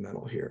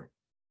fundamental here.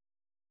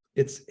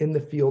 It's in the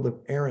field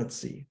of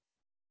errancy,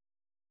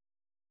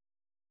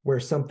 where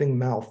something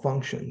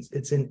malfunctions.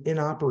 It's in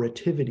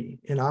inoperativity,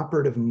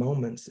 inoperative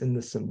moments in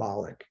the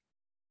symbolic,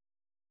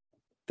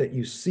 that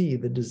you see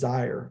the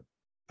desire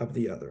of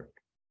the other.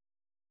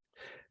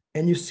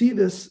 And you see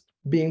this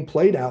being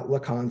played out,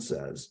 Lacan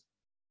says,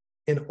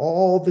 in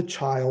all the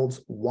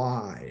child's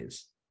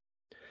whys.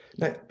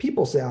 Now,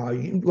 people say, oh,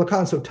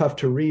 Lacan's so tough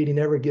to read, he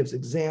never gives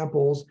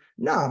examples.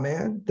 Nah,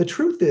 man, the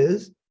truth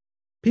is,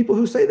 people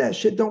who say that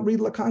shit don't read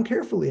Lacan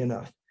carefully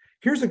enough.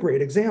 Here's a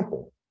great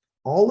example.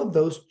 All of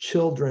those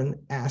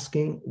children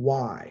asking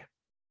why.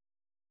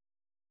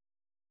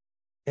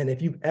 And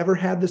if you've ever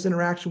had this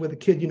interaction with a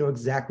kid, you know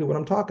exactly what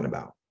I'm talking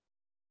about.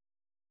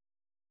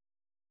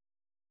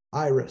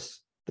 Iris,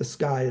 the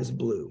sky is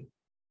blue.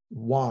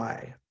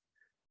 Why?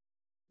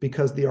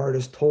 Because the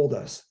artist told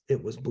us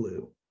it was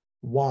blue.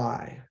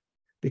 Why?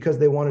 Because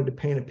they wanted to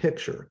paint a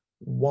picture.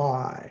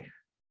 Why?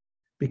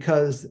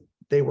 Because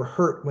they were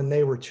hurt when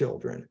they were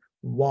children.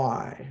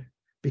 Why?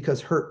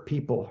 Because hurt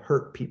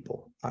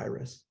people,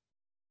 Iris.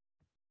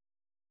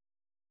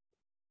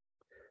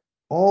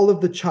 All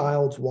of the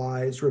child's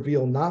whys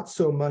reveal not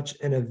so much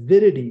an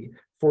avidity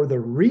for the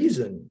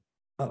reason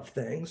of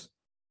things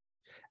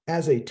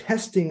as a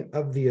testing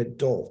of the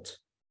adult,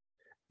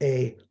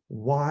 a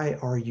why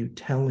are you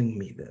telling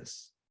me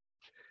this?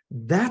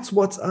 That's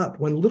what's up.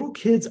 When little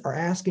kids are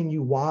asking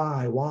you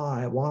why,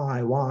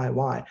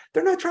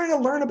 they're not trying to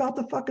learn about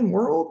the fucking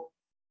world.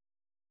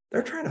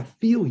 They're trying to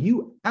feel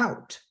you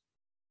out.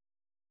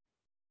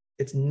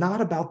 It's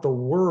not about the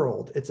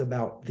world. It's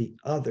about the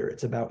other.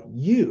 It's about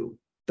you.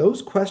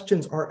 Those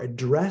questions are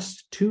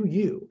addressed to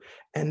you,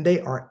 and they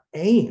are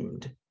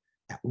aimed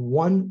at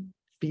one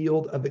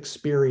field of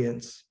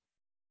experience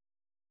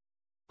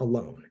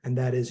alone, and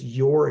that is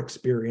your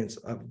experience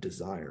of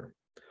desire.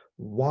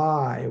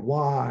 Why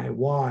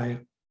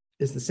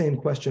is the same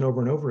question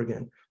over and over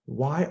again.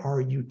 Why are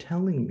you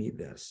telling me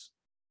this?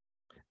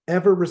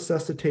 Ever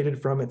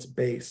resuscitated from its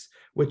base,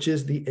 which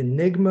is the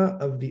enigma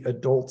of the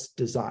adult's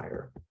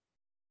desire.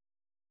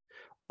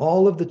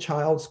 All of the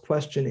child's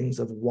questionings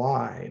of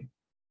why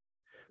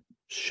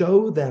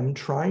show them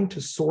trying to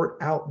sort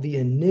out the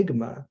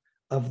enigma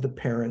of the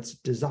parent's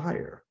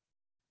desire.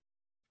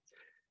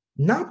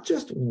 Not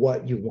just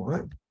what you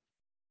want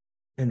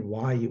and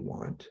why you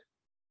want,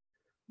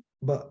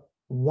 but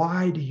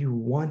why do you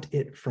want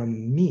it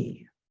from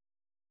me?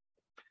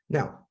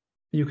 Now,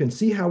 you can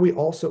see how we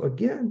also,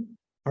 again,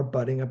 are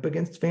butting up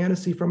against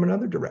fantasy from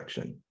another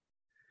direction.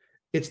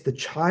 It's the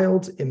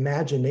child's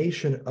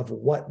imagination of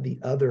what the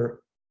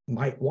other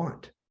might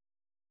want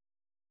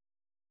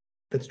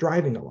that's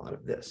driving a lot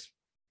of this,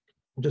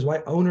 which is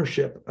why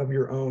ownership of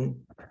your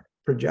own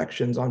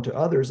projections onto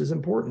others is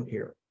important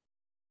here.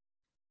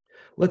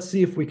 Let's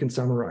see if we can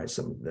summarize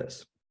some of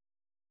this.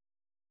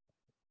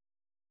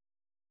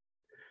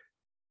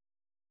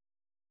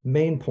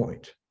 Main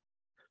point.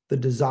 The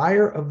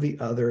desire of the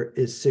other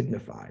is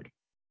signified,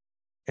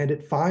 and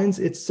it finds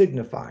its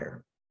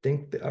signifier.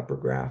 Think the upper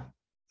graph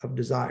of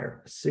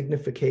desire,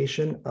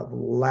 signification of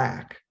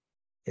lack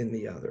in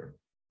the other.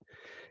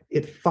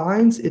 It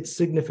finds its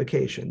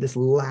signification, this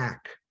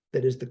lack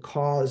that is the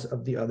cause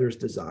of the other's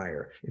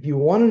desire. If you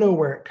want to know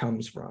where it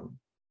comes from,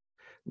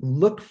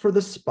 look for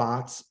the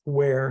spots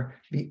where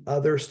the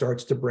other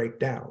starts to break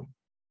down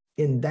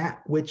in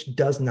that which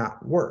does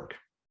not work.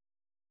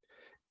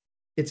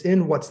 It's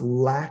in what's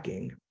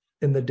lacking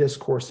in the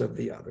discourse of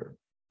the other,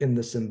 in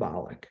the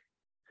symbolic,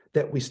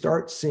 that we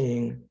start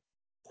seeing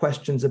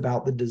questions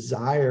about the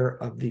desire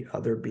of the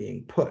other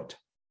being put.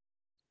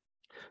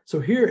 So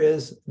here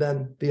is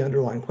then the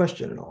underlying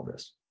question in all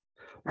this.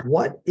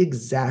 What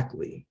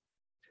exactly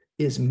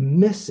is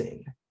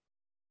missing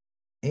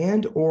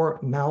and or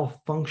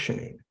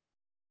malfunctioning?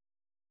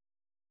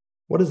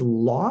 What is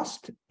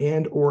lost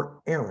and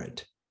or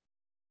errant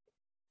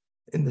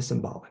in the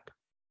symbolic?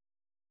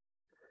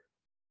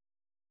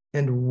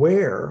 And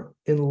where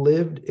in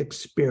lived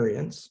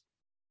experience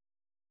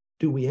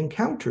do we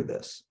encounter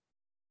this?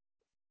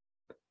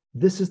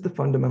 This is the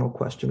fundamental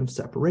question of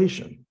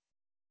separation.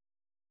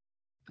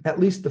 At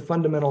least the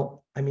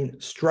fundamental,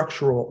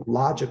 structural,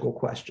 logical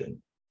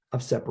question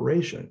of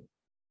separation.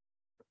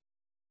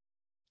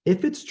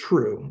 If it's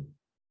true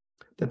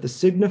that the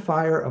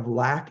signifier of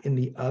lack in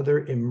the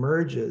other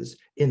emerges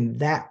in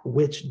that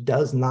which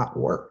does not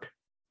work,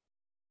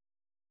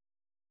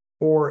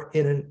 or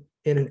in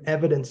an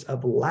evidence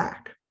of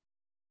lack,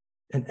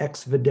 an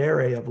ex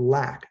videre of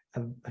lack,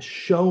 a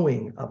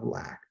showing of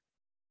lack,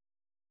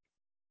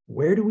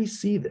 where do we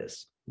see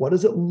this? What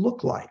does it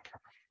look like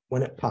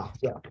when it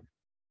pops up?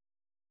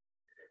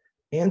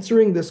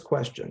 Answering this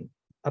question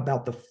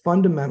about the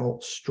fundamental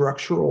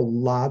structural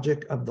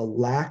logic of the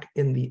lack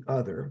in the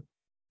other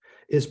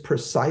is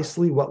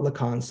precisely what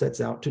Lacan sets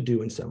out to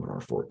do in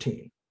Seminar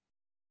 14.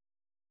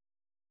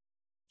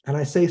 And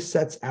I say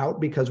sets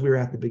out because we're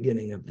at the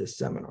beginning of this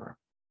seminar.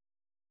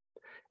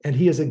 And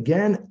he is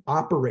again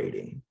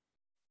operating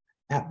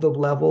at the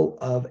level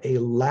of a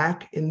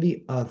lack in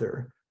the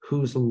other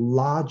whose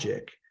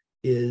logic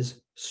is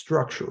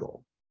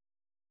structural.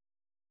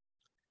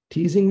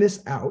 Teasing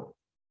this out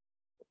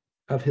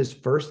of his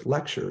first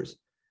lectures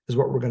is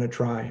what we're going to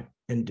try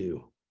and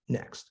do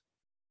next.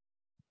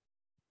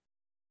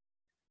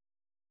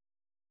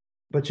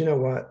 But you know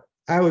what?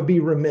 I would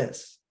be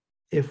remiss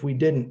if we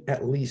didn't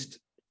at least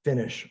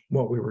finish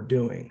what we were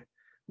doing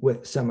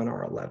with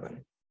Seminar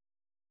 11.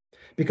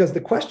 Because the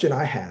question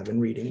I have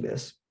in reading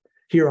this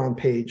here on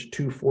page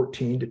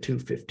 214 to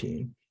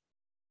 215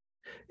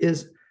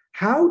 is,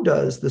 how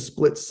does the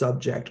split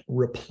subject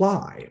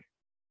reply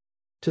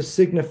to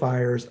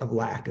signifiers of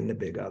lack in the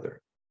big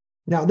other?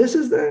 Now, this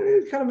is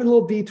kind of a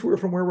little detour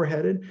from where we're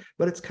headed,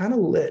 but it's kind of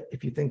lit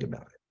if you think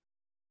about it.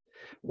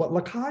 What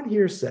Lacan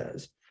here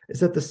says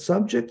is that the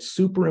subject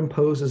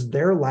superimposes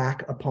their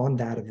lack upon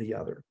that of the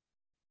other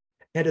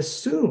and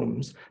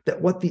assumes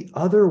that what the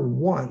other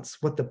wants,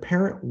 what the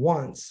parent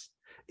wants,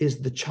 is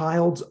the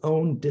child's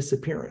own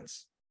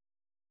disappearance,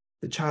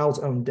 the child's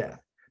own death.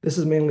 This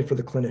is mainly for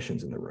the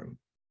clinicians in the room.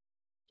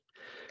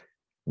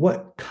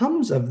 What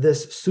comes of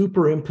this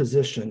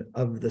superimposition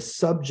of the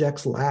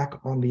subject's lack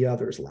on the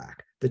other's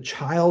lack, the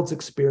child's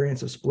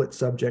experience of split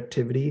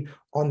subjectivity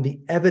on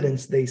the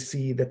evidence they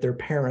see that their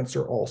parents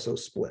are also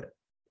split.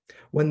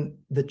 When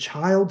the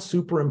child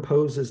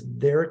superimposes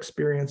their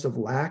experience of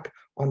lack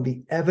on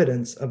the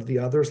evidence of the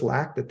other's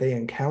lack that they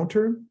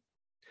encounter,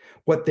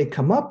 what they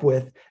come up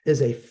with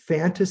is a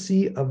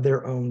fantasy of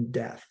their own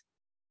death.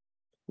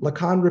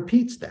 Lacan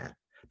repeats that,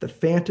 the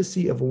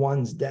fantasy of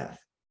one's death,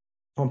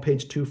 on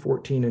page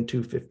 214 and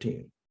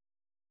 215.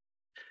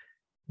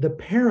 The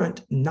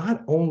parent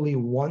not only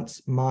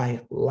wants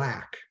my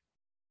lack,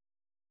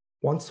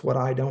 wants what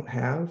I don't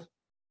have.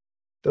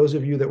 Those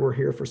of you that were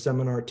here for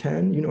Seminar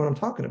 10, you know what I'm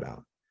talking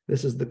about.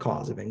 This is the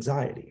cause of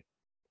anxiety.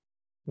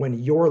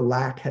 When your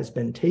lack has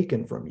been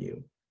taken from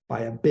you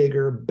by a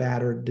bigger,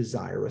 badder,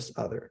 desirous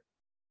other.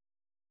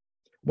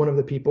 One of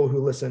the people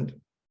who listened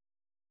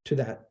to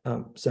that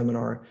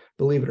seminar,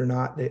 believe it or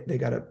not, they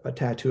got a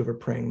tattoo of a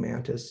praying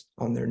mantis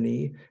on their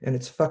knee, and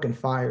it's fucking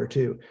fire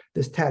too.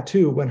 This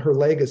tattoo, when her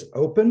leg is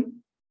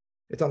open,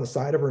 it's on the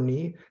side of her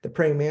knee, the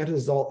praying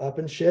mantis is all up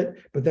and shit,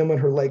 but then when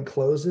her leg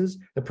closes,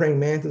 the praying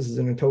mantis is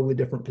in a totally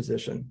different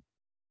position.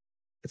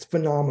 It's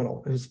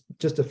phenomenal. It was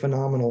just a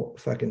phenomenal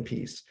fucking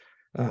piece.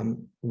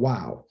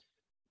 Wow.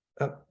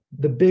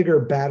 The bigger,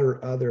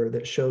 badder other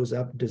that shows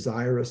up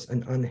desirous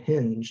and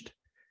unhinged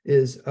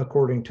is,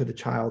 according to the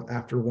child,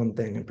 after one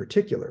thing in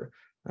particular,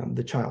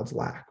 the child's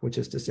lack, which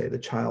is to say the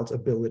child's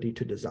ability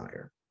to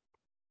desire.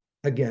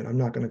 Again, I'm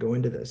not going to go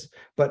into this,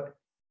 but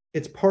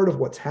it's part of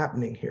what's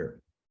happening here.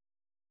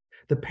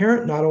 The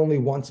parent not only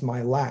wants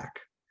my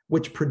lack,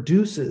 which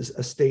produces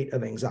a state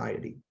of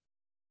anxiety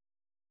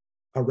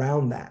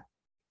around that,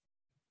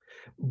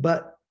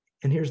 but,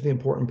 and here's the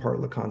important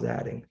part Lacan's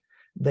adding,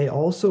 they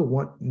also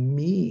want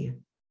me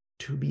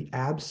to be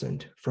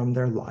absent from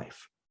their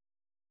life.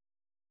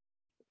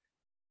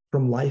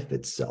 from life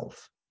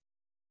itself.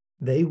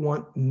 They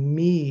want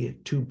me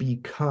to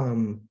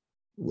become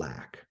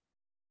lack,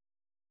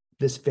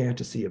 this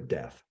fantasy of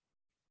death.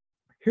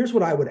 Here's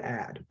what I would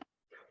add.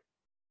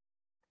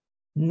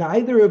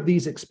 Neither of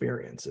these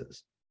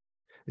experiences,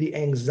 the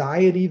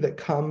anxiety that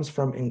comes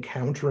from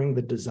encountering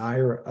the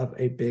desire of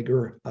a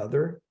bigger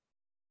other,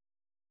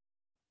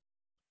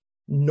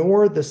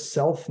 nor the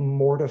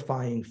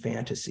self-mortifying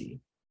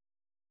fantasy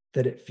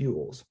that it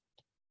fuels,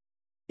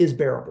 is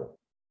bearable.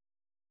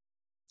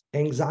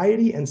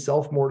 Anxiety and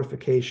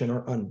self-mortification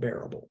are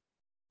unbearable.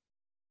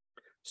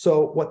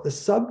 So what the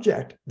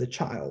subject, the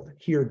child,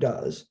 here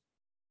does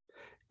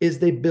is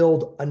they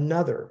build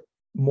another,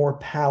 more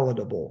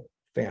palatable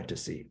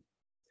fantasy.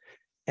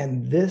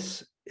 And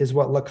this is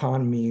what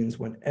Lacan means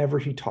whenever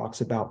he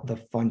talks about the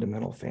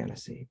fundamental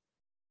fantasy.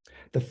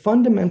 The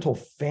fundamental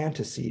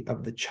fantasy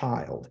of the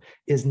child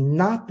is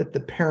not that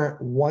the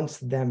parent wants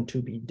them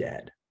to be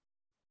dead.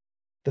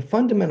 The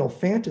fundamental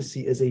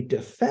fantasy is a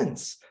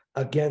defense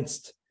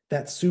against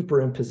that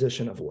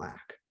superimposition of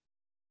lack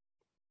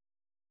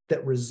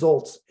that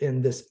results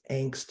in this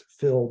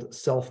angst-filled,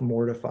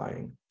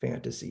 self-mortifying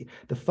fantasy.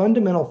 The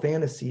fundamental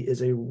fantasy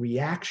is a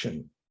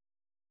reaction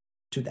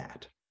to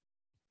that.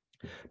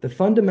 The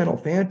fundamental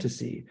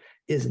fantasy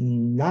is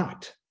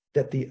not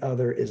that the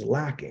other is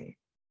lacking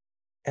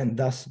and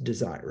thus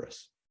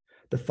desirous.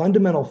 The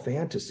fundamental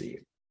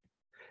fantasy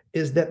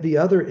is that the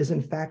other is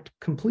in fact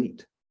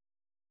complete,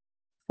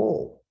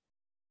 full,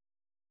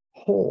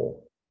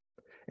 whole,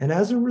 and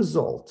as a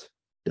result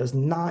does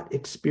not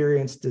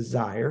experience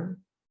desire,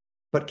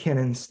 but can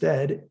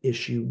instead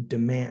issue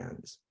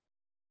demands.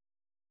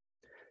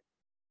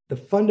 The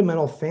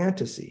fundamental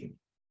fantasy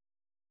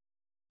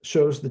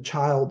shows the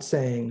child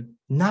saying,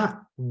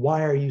 not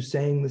why are you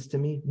saying this to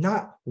me?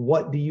 Not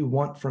what do you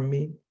want from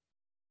me?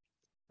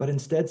 But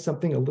instead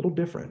something a little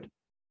different.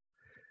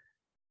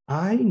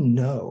 I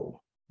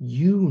know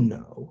you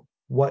know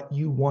what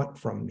you want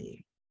from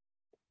me.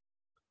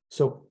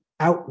 So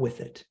out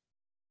with it.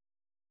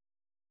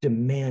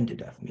 Demand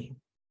it of me.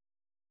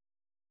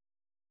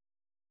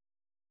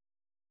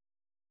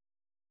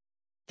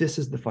 This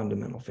is the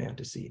fundamental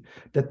fantasy,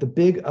 that the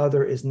big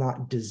other is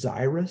not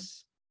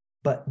desirous,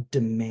 but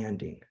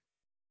demanding.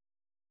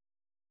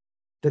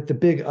 That the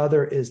big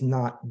other is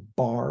not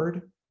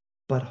barred,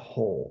 but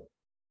whole.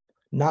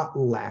 Not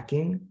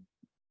lacking,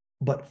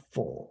 but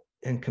full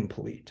and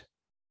complete.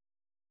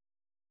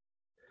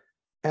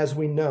 As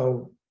we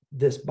know,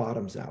 this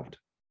bottoms out,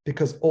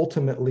 because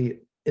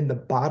ultimately, in the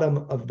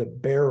bottom of the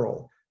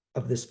barrel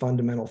of this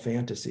fundamental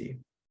fantasy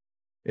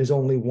is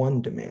only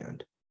one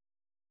demand.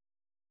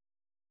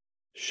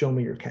 Show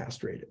me you're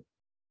castrated.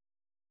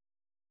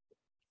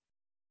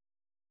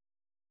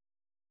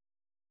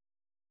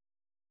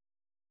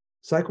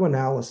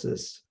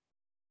 Psychoanalysis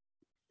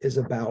is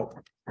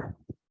about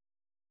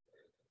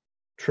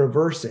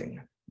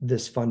traversing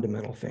this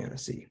fundamental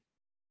fantasy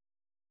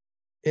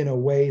in a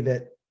way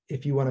that,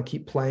 if you want to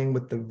keep playing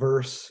with the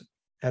verse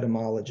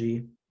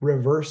etymology,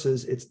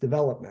 reverses its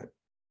development,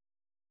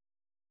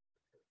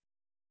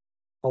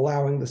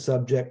 allowing the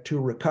subject to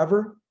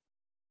recover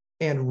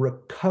and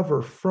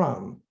recover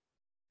from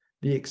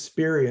the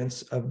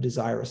experience of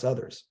desirous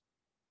others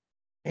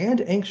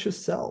and anxious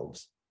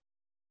selves.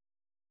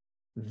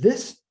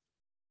 This,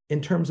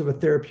 in terms of a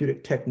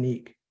therapeutic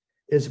technique,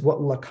 is what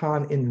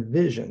Lacan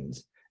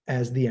envisions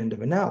as the end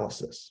of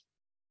analysis.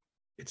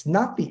 It's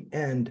not the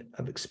end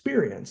of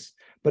experience,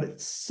 but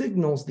it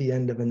signals the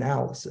end of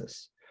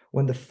analysis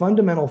when the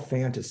fundamental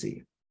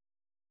fantasy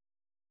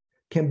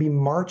can be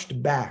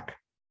marched back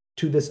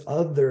to this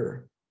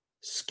other,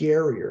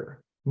 scarier,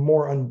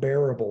 more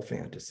unbearable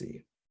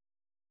fantasy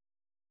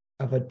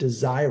of a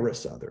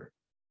desirous other.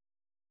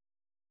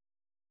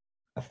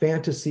 A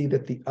fantasy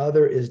that the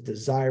other is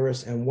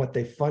desirous and what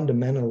they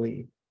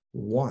fundamentally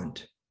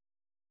want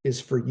is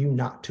for you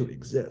not to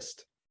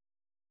exist.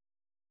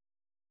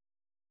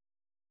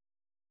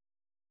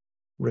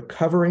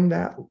 Recovering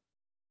that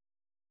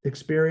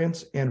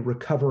experience and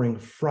recovering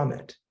from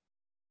it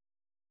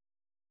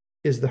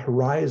is the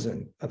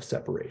horizon of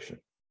separation,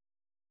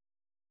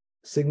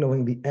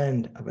 signaling the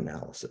end of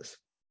analysis.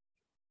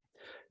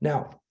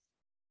 Now,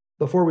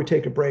 before we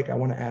take a break, I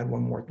want to add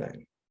one more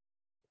thing.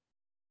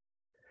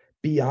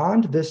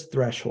 Beyond this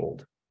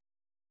threshold,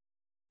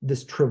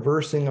 this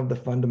traversing of the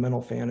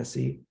fundamental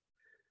fantasy,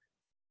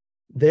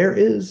 there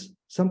is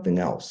something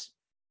else.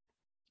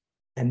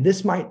 And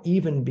this might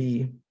even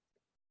be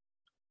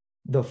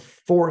the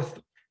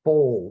fourth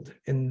fold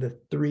in the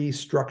three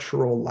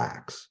structural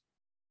lacks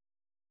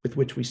with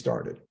which we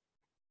started.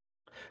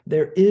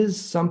 There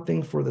is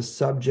something for the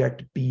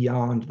subject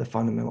beyond the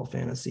fundamental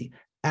fantasy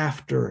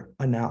after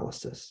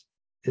analysis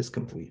is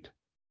complete.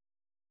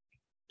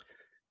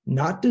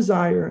 Not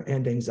desire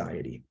and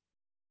anxiety,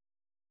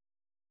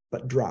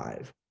 but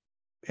drive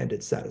and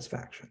its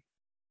satisfaction.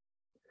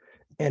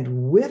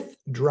 And with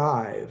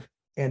drive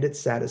and its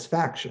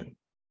satisfaction,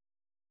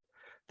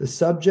 the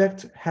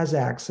subject has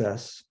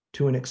access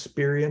to an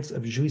experience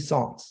of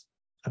jouissance,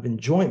 of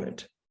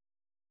enjoyment.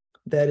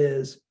 That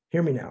is,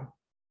 hear me now,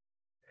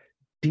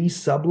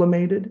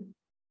 desublimated,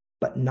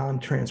 but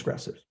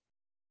non-transgressive,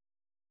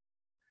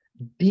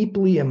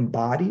 deeply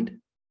embodied,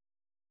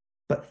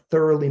 but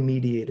thoroughly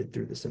mediated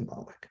through the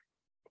symbolic,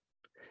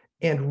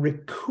 and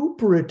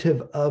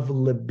recuperative of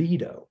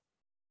libido,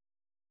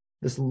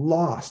 this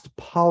lost,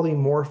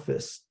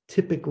 polymorphous,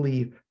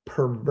 typically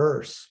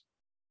perverse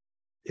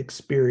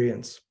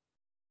experience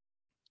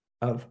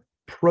of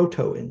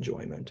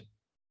proto-enjoyment.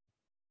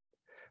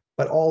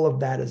 But all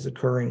of that is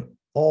occurring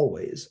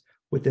always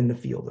within the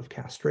field of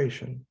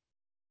castration.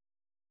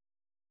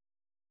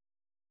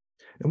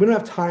 And we don't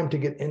have time to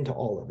get into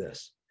all of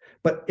this,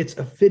 but it's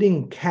a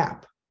fitting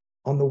cap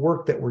on the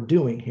work that we're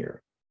doing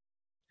here.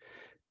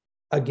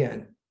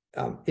 Again,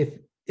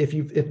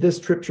 if this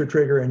trips your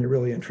trigger and you're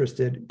really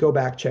interested, go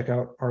back, check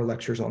out our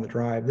lectures on the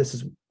drive. This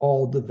is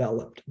all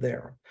developed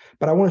there.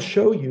 But I want to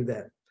show you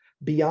that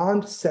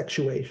beyond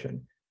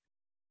sexuation,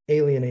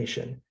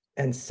 alienation,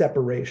 and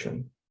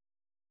separation,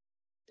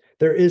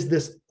 there is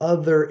this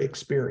other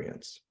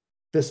experience,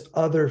 this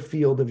other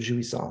field of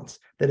jouissance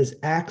that is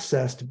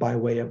accessed by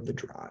way of the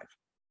drive,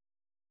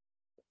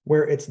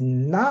 where it's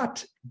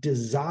not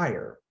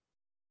desire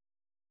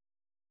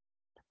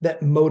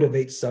that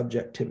motivates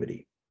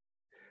subjectivity,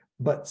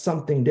 but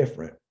something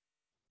different.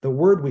 The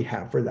word we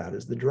have for that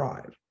is the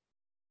drive.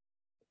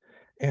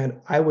 And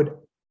I would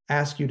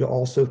ask you to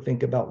also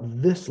think about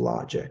this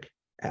logic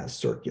as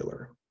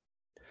circular.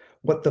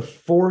 What the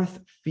fourth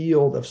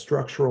field of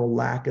structural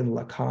lack and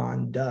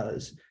Lacan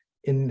does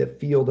in the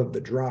field of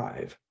the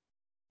drive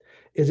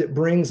is it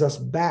brings us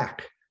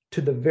back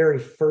to the very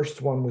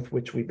first one with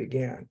which we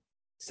began,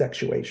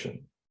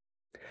 sexuation.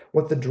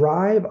 What the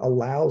drive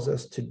allows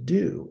us to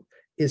do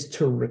is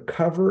to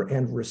recover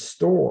and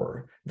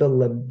restore the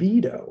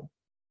libido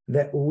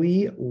that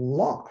we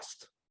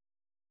lost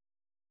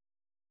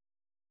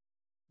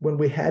when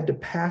we had to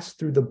pass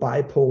through the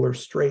bipolar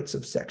straits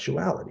of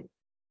sexuality.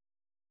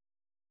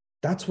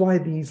 That's why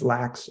these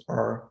lacks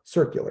are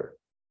circular.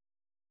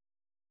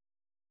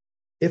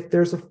 If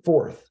there's a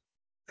fourth,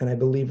 and I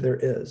believe there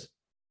is,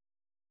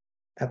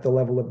 at the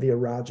level of the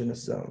erogenous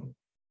zone,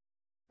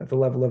 at the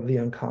level of the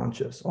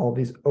unconscious, all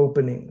these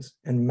openings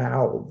and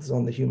mouths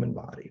on the human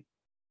body,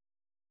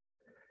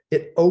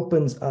 it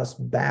opens us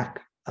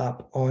back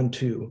up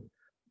onto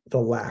the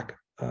lack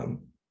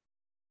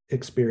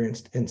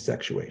experienced in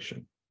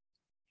sexuation.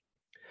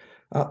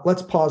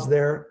 Let's pause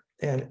there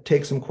and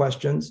take some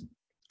questions.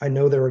 I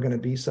know there are going to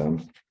be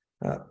some.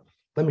 Let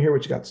me hear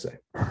what you got to say.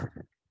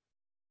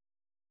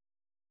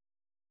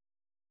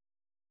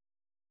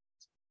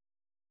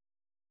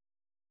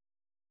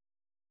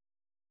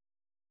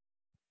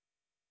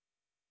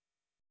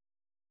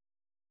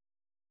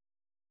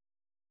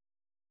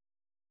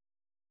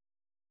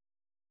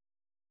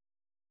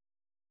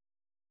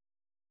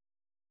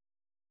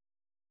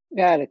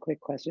 Yeah, I had a quick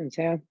question,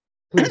 Sam.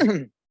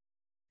 Please.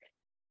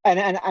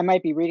 And I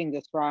might be reading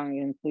this wrong,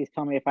 and please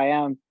tell me if I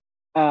am.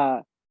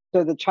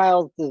 So the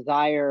child's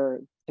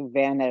desire to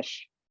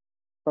vanish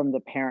from the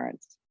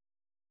parents,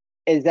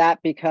 is that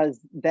because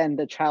then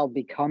the child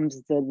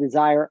becomes the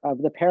desire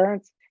of the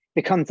parents,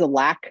 becomes a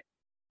lack?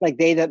 Like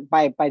that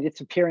by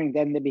disappearing,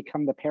 then they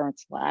become the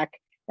parents' lack,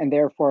 and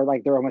therefore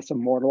like they're almost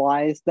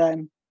immortalized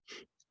then?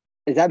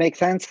 Does that make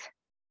sense?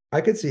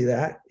 I could see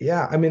that.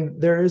 Yeah. I mean,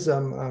 there's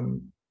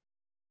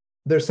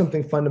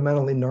something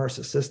fundamentally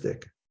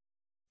narcissistic,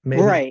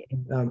 maybe, Right.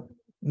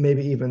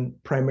 Maybe even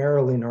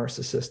primarily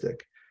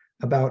narcissistic,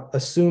 about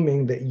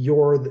assuming that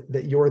you're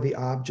the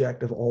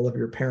object of all of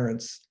your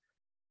parents,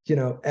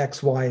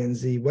 X, Y, and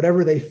Z.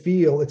 Whatever they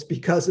feel, it's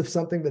because of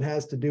something that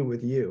has to do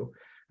with you,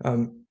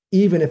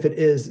 even if it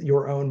is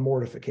your own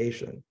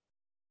mortification.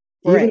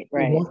 Even if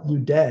they want you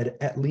dead,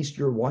 at least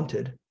you're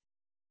wanted.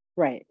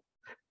 Right.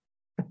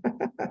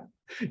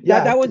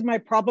 Yeah, that was my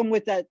problem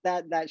with that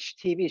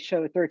TV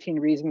show 13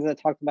 Reasons that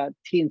talked about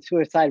teen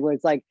suicide, where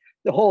it's like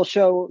the whole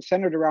show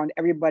centered around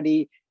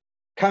everybody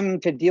coming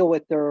to deal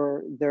with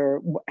their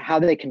how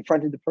they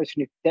confronted the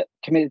person who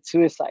committed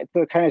suicide.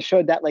 So it kind of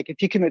showed that like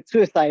if you commit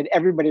suicide,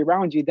 everybody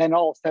around you then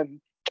all of a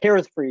sudden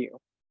cares for you.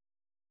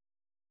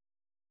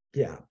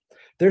 Yeah,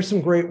 there's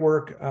some great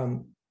work.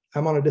 I'm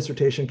on a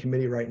dissertation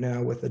committee right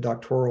now with a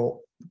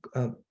doctoral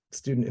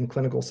student in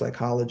clinical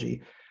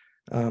psychology.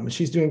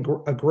 She's doing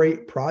a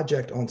great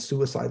project on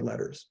suicide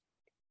letters,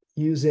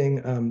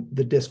 using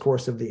the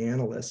discourse of the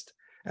analyst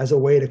as a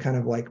way to kind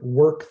of like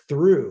work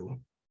through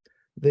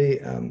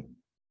the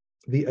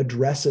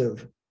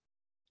addressive,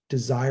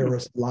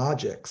 desirous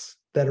logics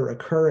that are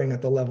occurring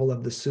at the level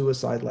of the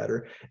suicide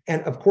letter.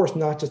 And of course,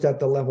 not just at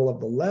the level of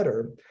the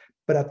letter,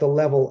 but at the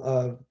level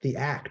of the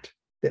act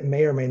that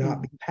may or may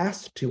not be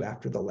passed to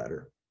after the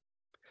letter.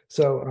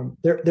 So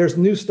there's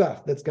new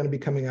stuff that's going to be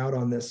coming out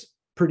on this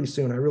pretty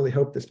soon. I really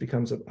hope this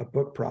becomes a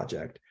book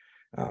project.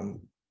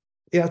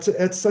 Yeah,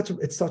 it's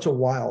such a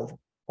wild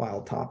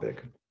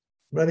topic.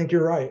 But I think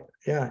you're right.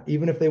 Yeah,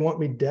 even if they want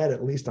me dead,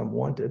 at least I'm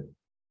wanted.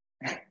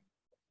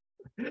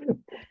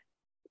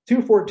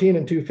 214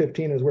 and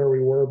 215 is where we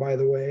were, by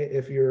the way,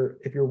 if you're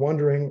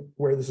wondering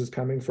where this is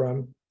coming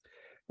from.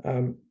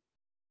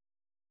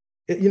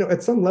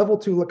 At some level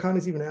too, Lacan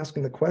is even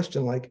asking the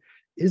question, like,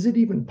 is it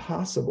even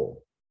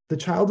possible? The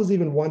child is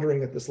even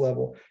wondering at this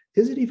level,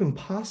 is it even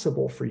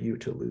possible for you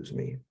to lose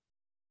me?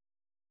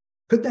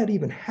 Could that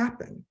even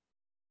happen?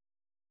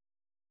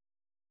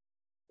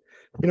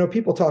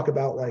 People talk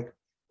about like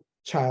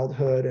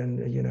childhood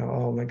and,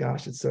 oh my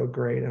gosh, it's so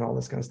great and all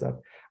this kind of stuff.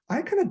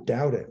 I kind of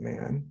doubt it,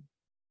 man.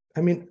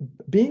 I mean,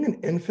 being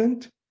an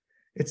infant,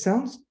 it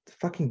sounds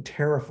fucking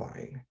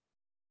terrifying.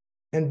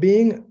 And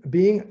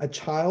being a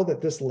child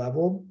at this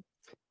level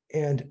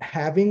and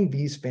having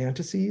these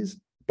fantasies,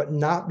 but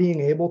not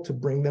being able to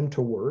bring them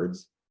to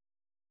words.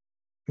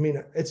 I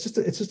mean, it's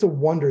just a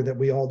wonder that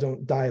we all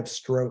don't die of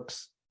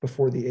strokes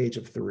before the age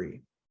of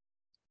 3.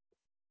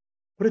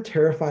 What a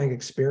terrifying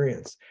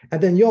experience. And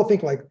then you all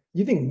think like,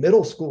 you think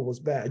middle school was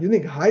bad. You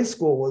think high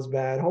school was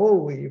bad.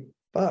 Holy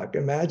fuck,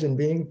 imagine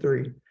being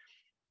 3.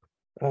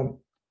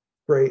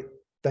 Great,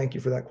 thank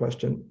you for that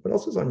question. What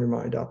else is on your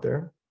mind out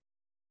there?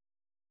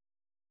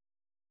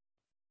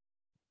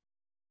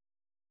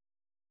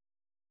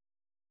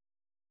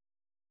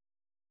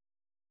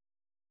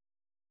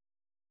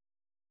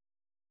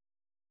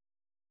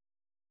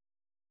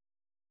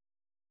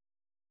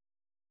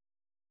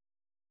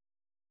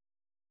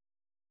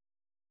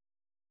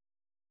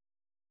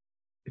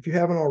 If you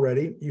haven't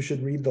already, you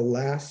should read the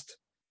last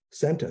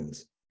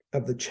sentence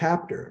of the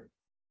chapter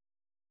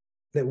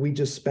that we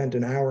just spent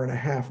an hour and a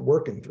half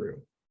working through.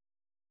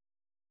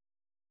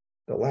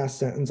 The last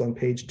sentence on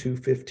page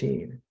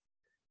 215.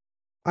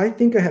 I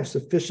think I have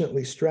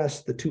sufficiently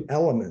stressed the 2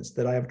 elements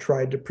that I have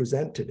tried to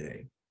present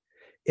today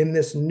in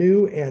this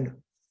new and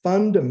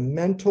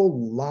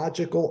fundamental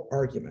logical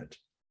argument.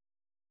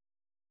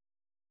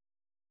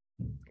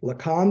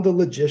 Lacan the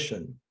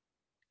Logician.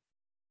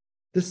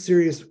 This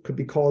series could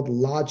be called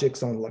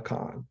Logics on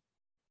Lacan.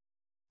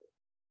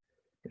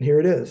 And here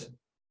it is.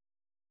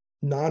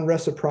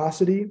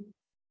 Non-reciprocity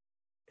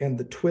and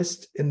the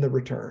twist in the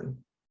return.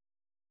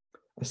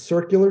 A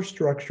circular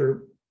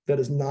structure that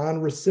is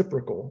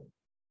non-reciprocal,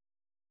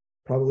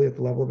 probably at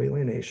the level of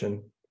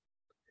alienation,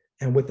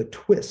 and with a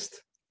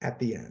twist at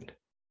the end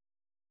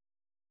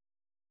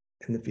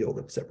in the field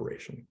of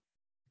separation.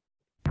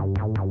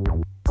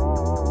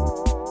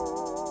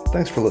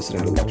 Thanks for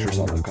listening to Lectures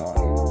on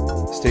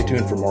Lacan. Stay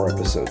tuned for more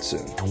episodes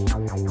soon.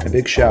 A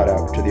big shout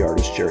out to the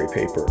artist Jerry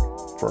Paper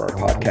for our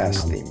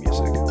podcast theme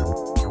music.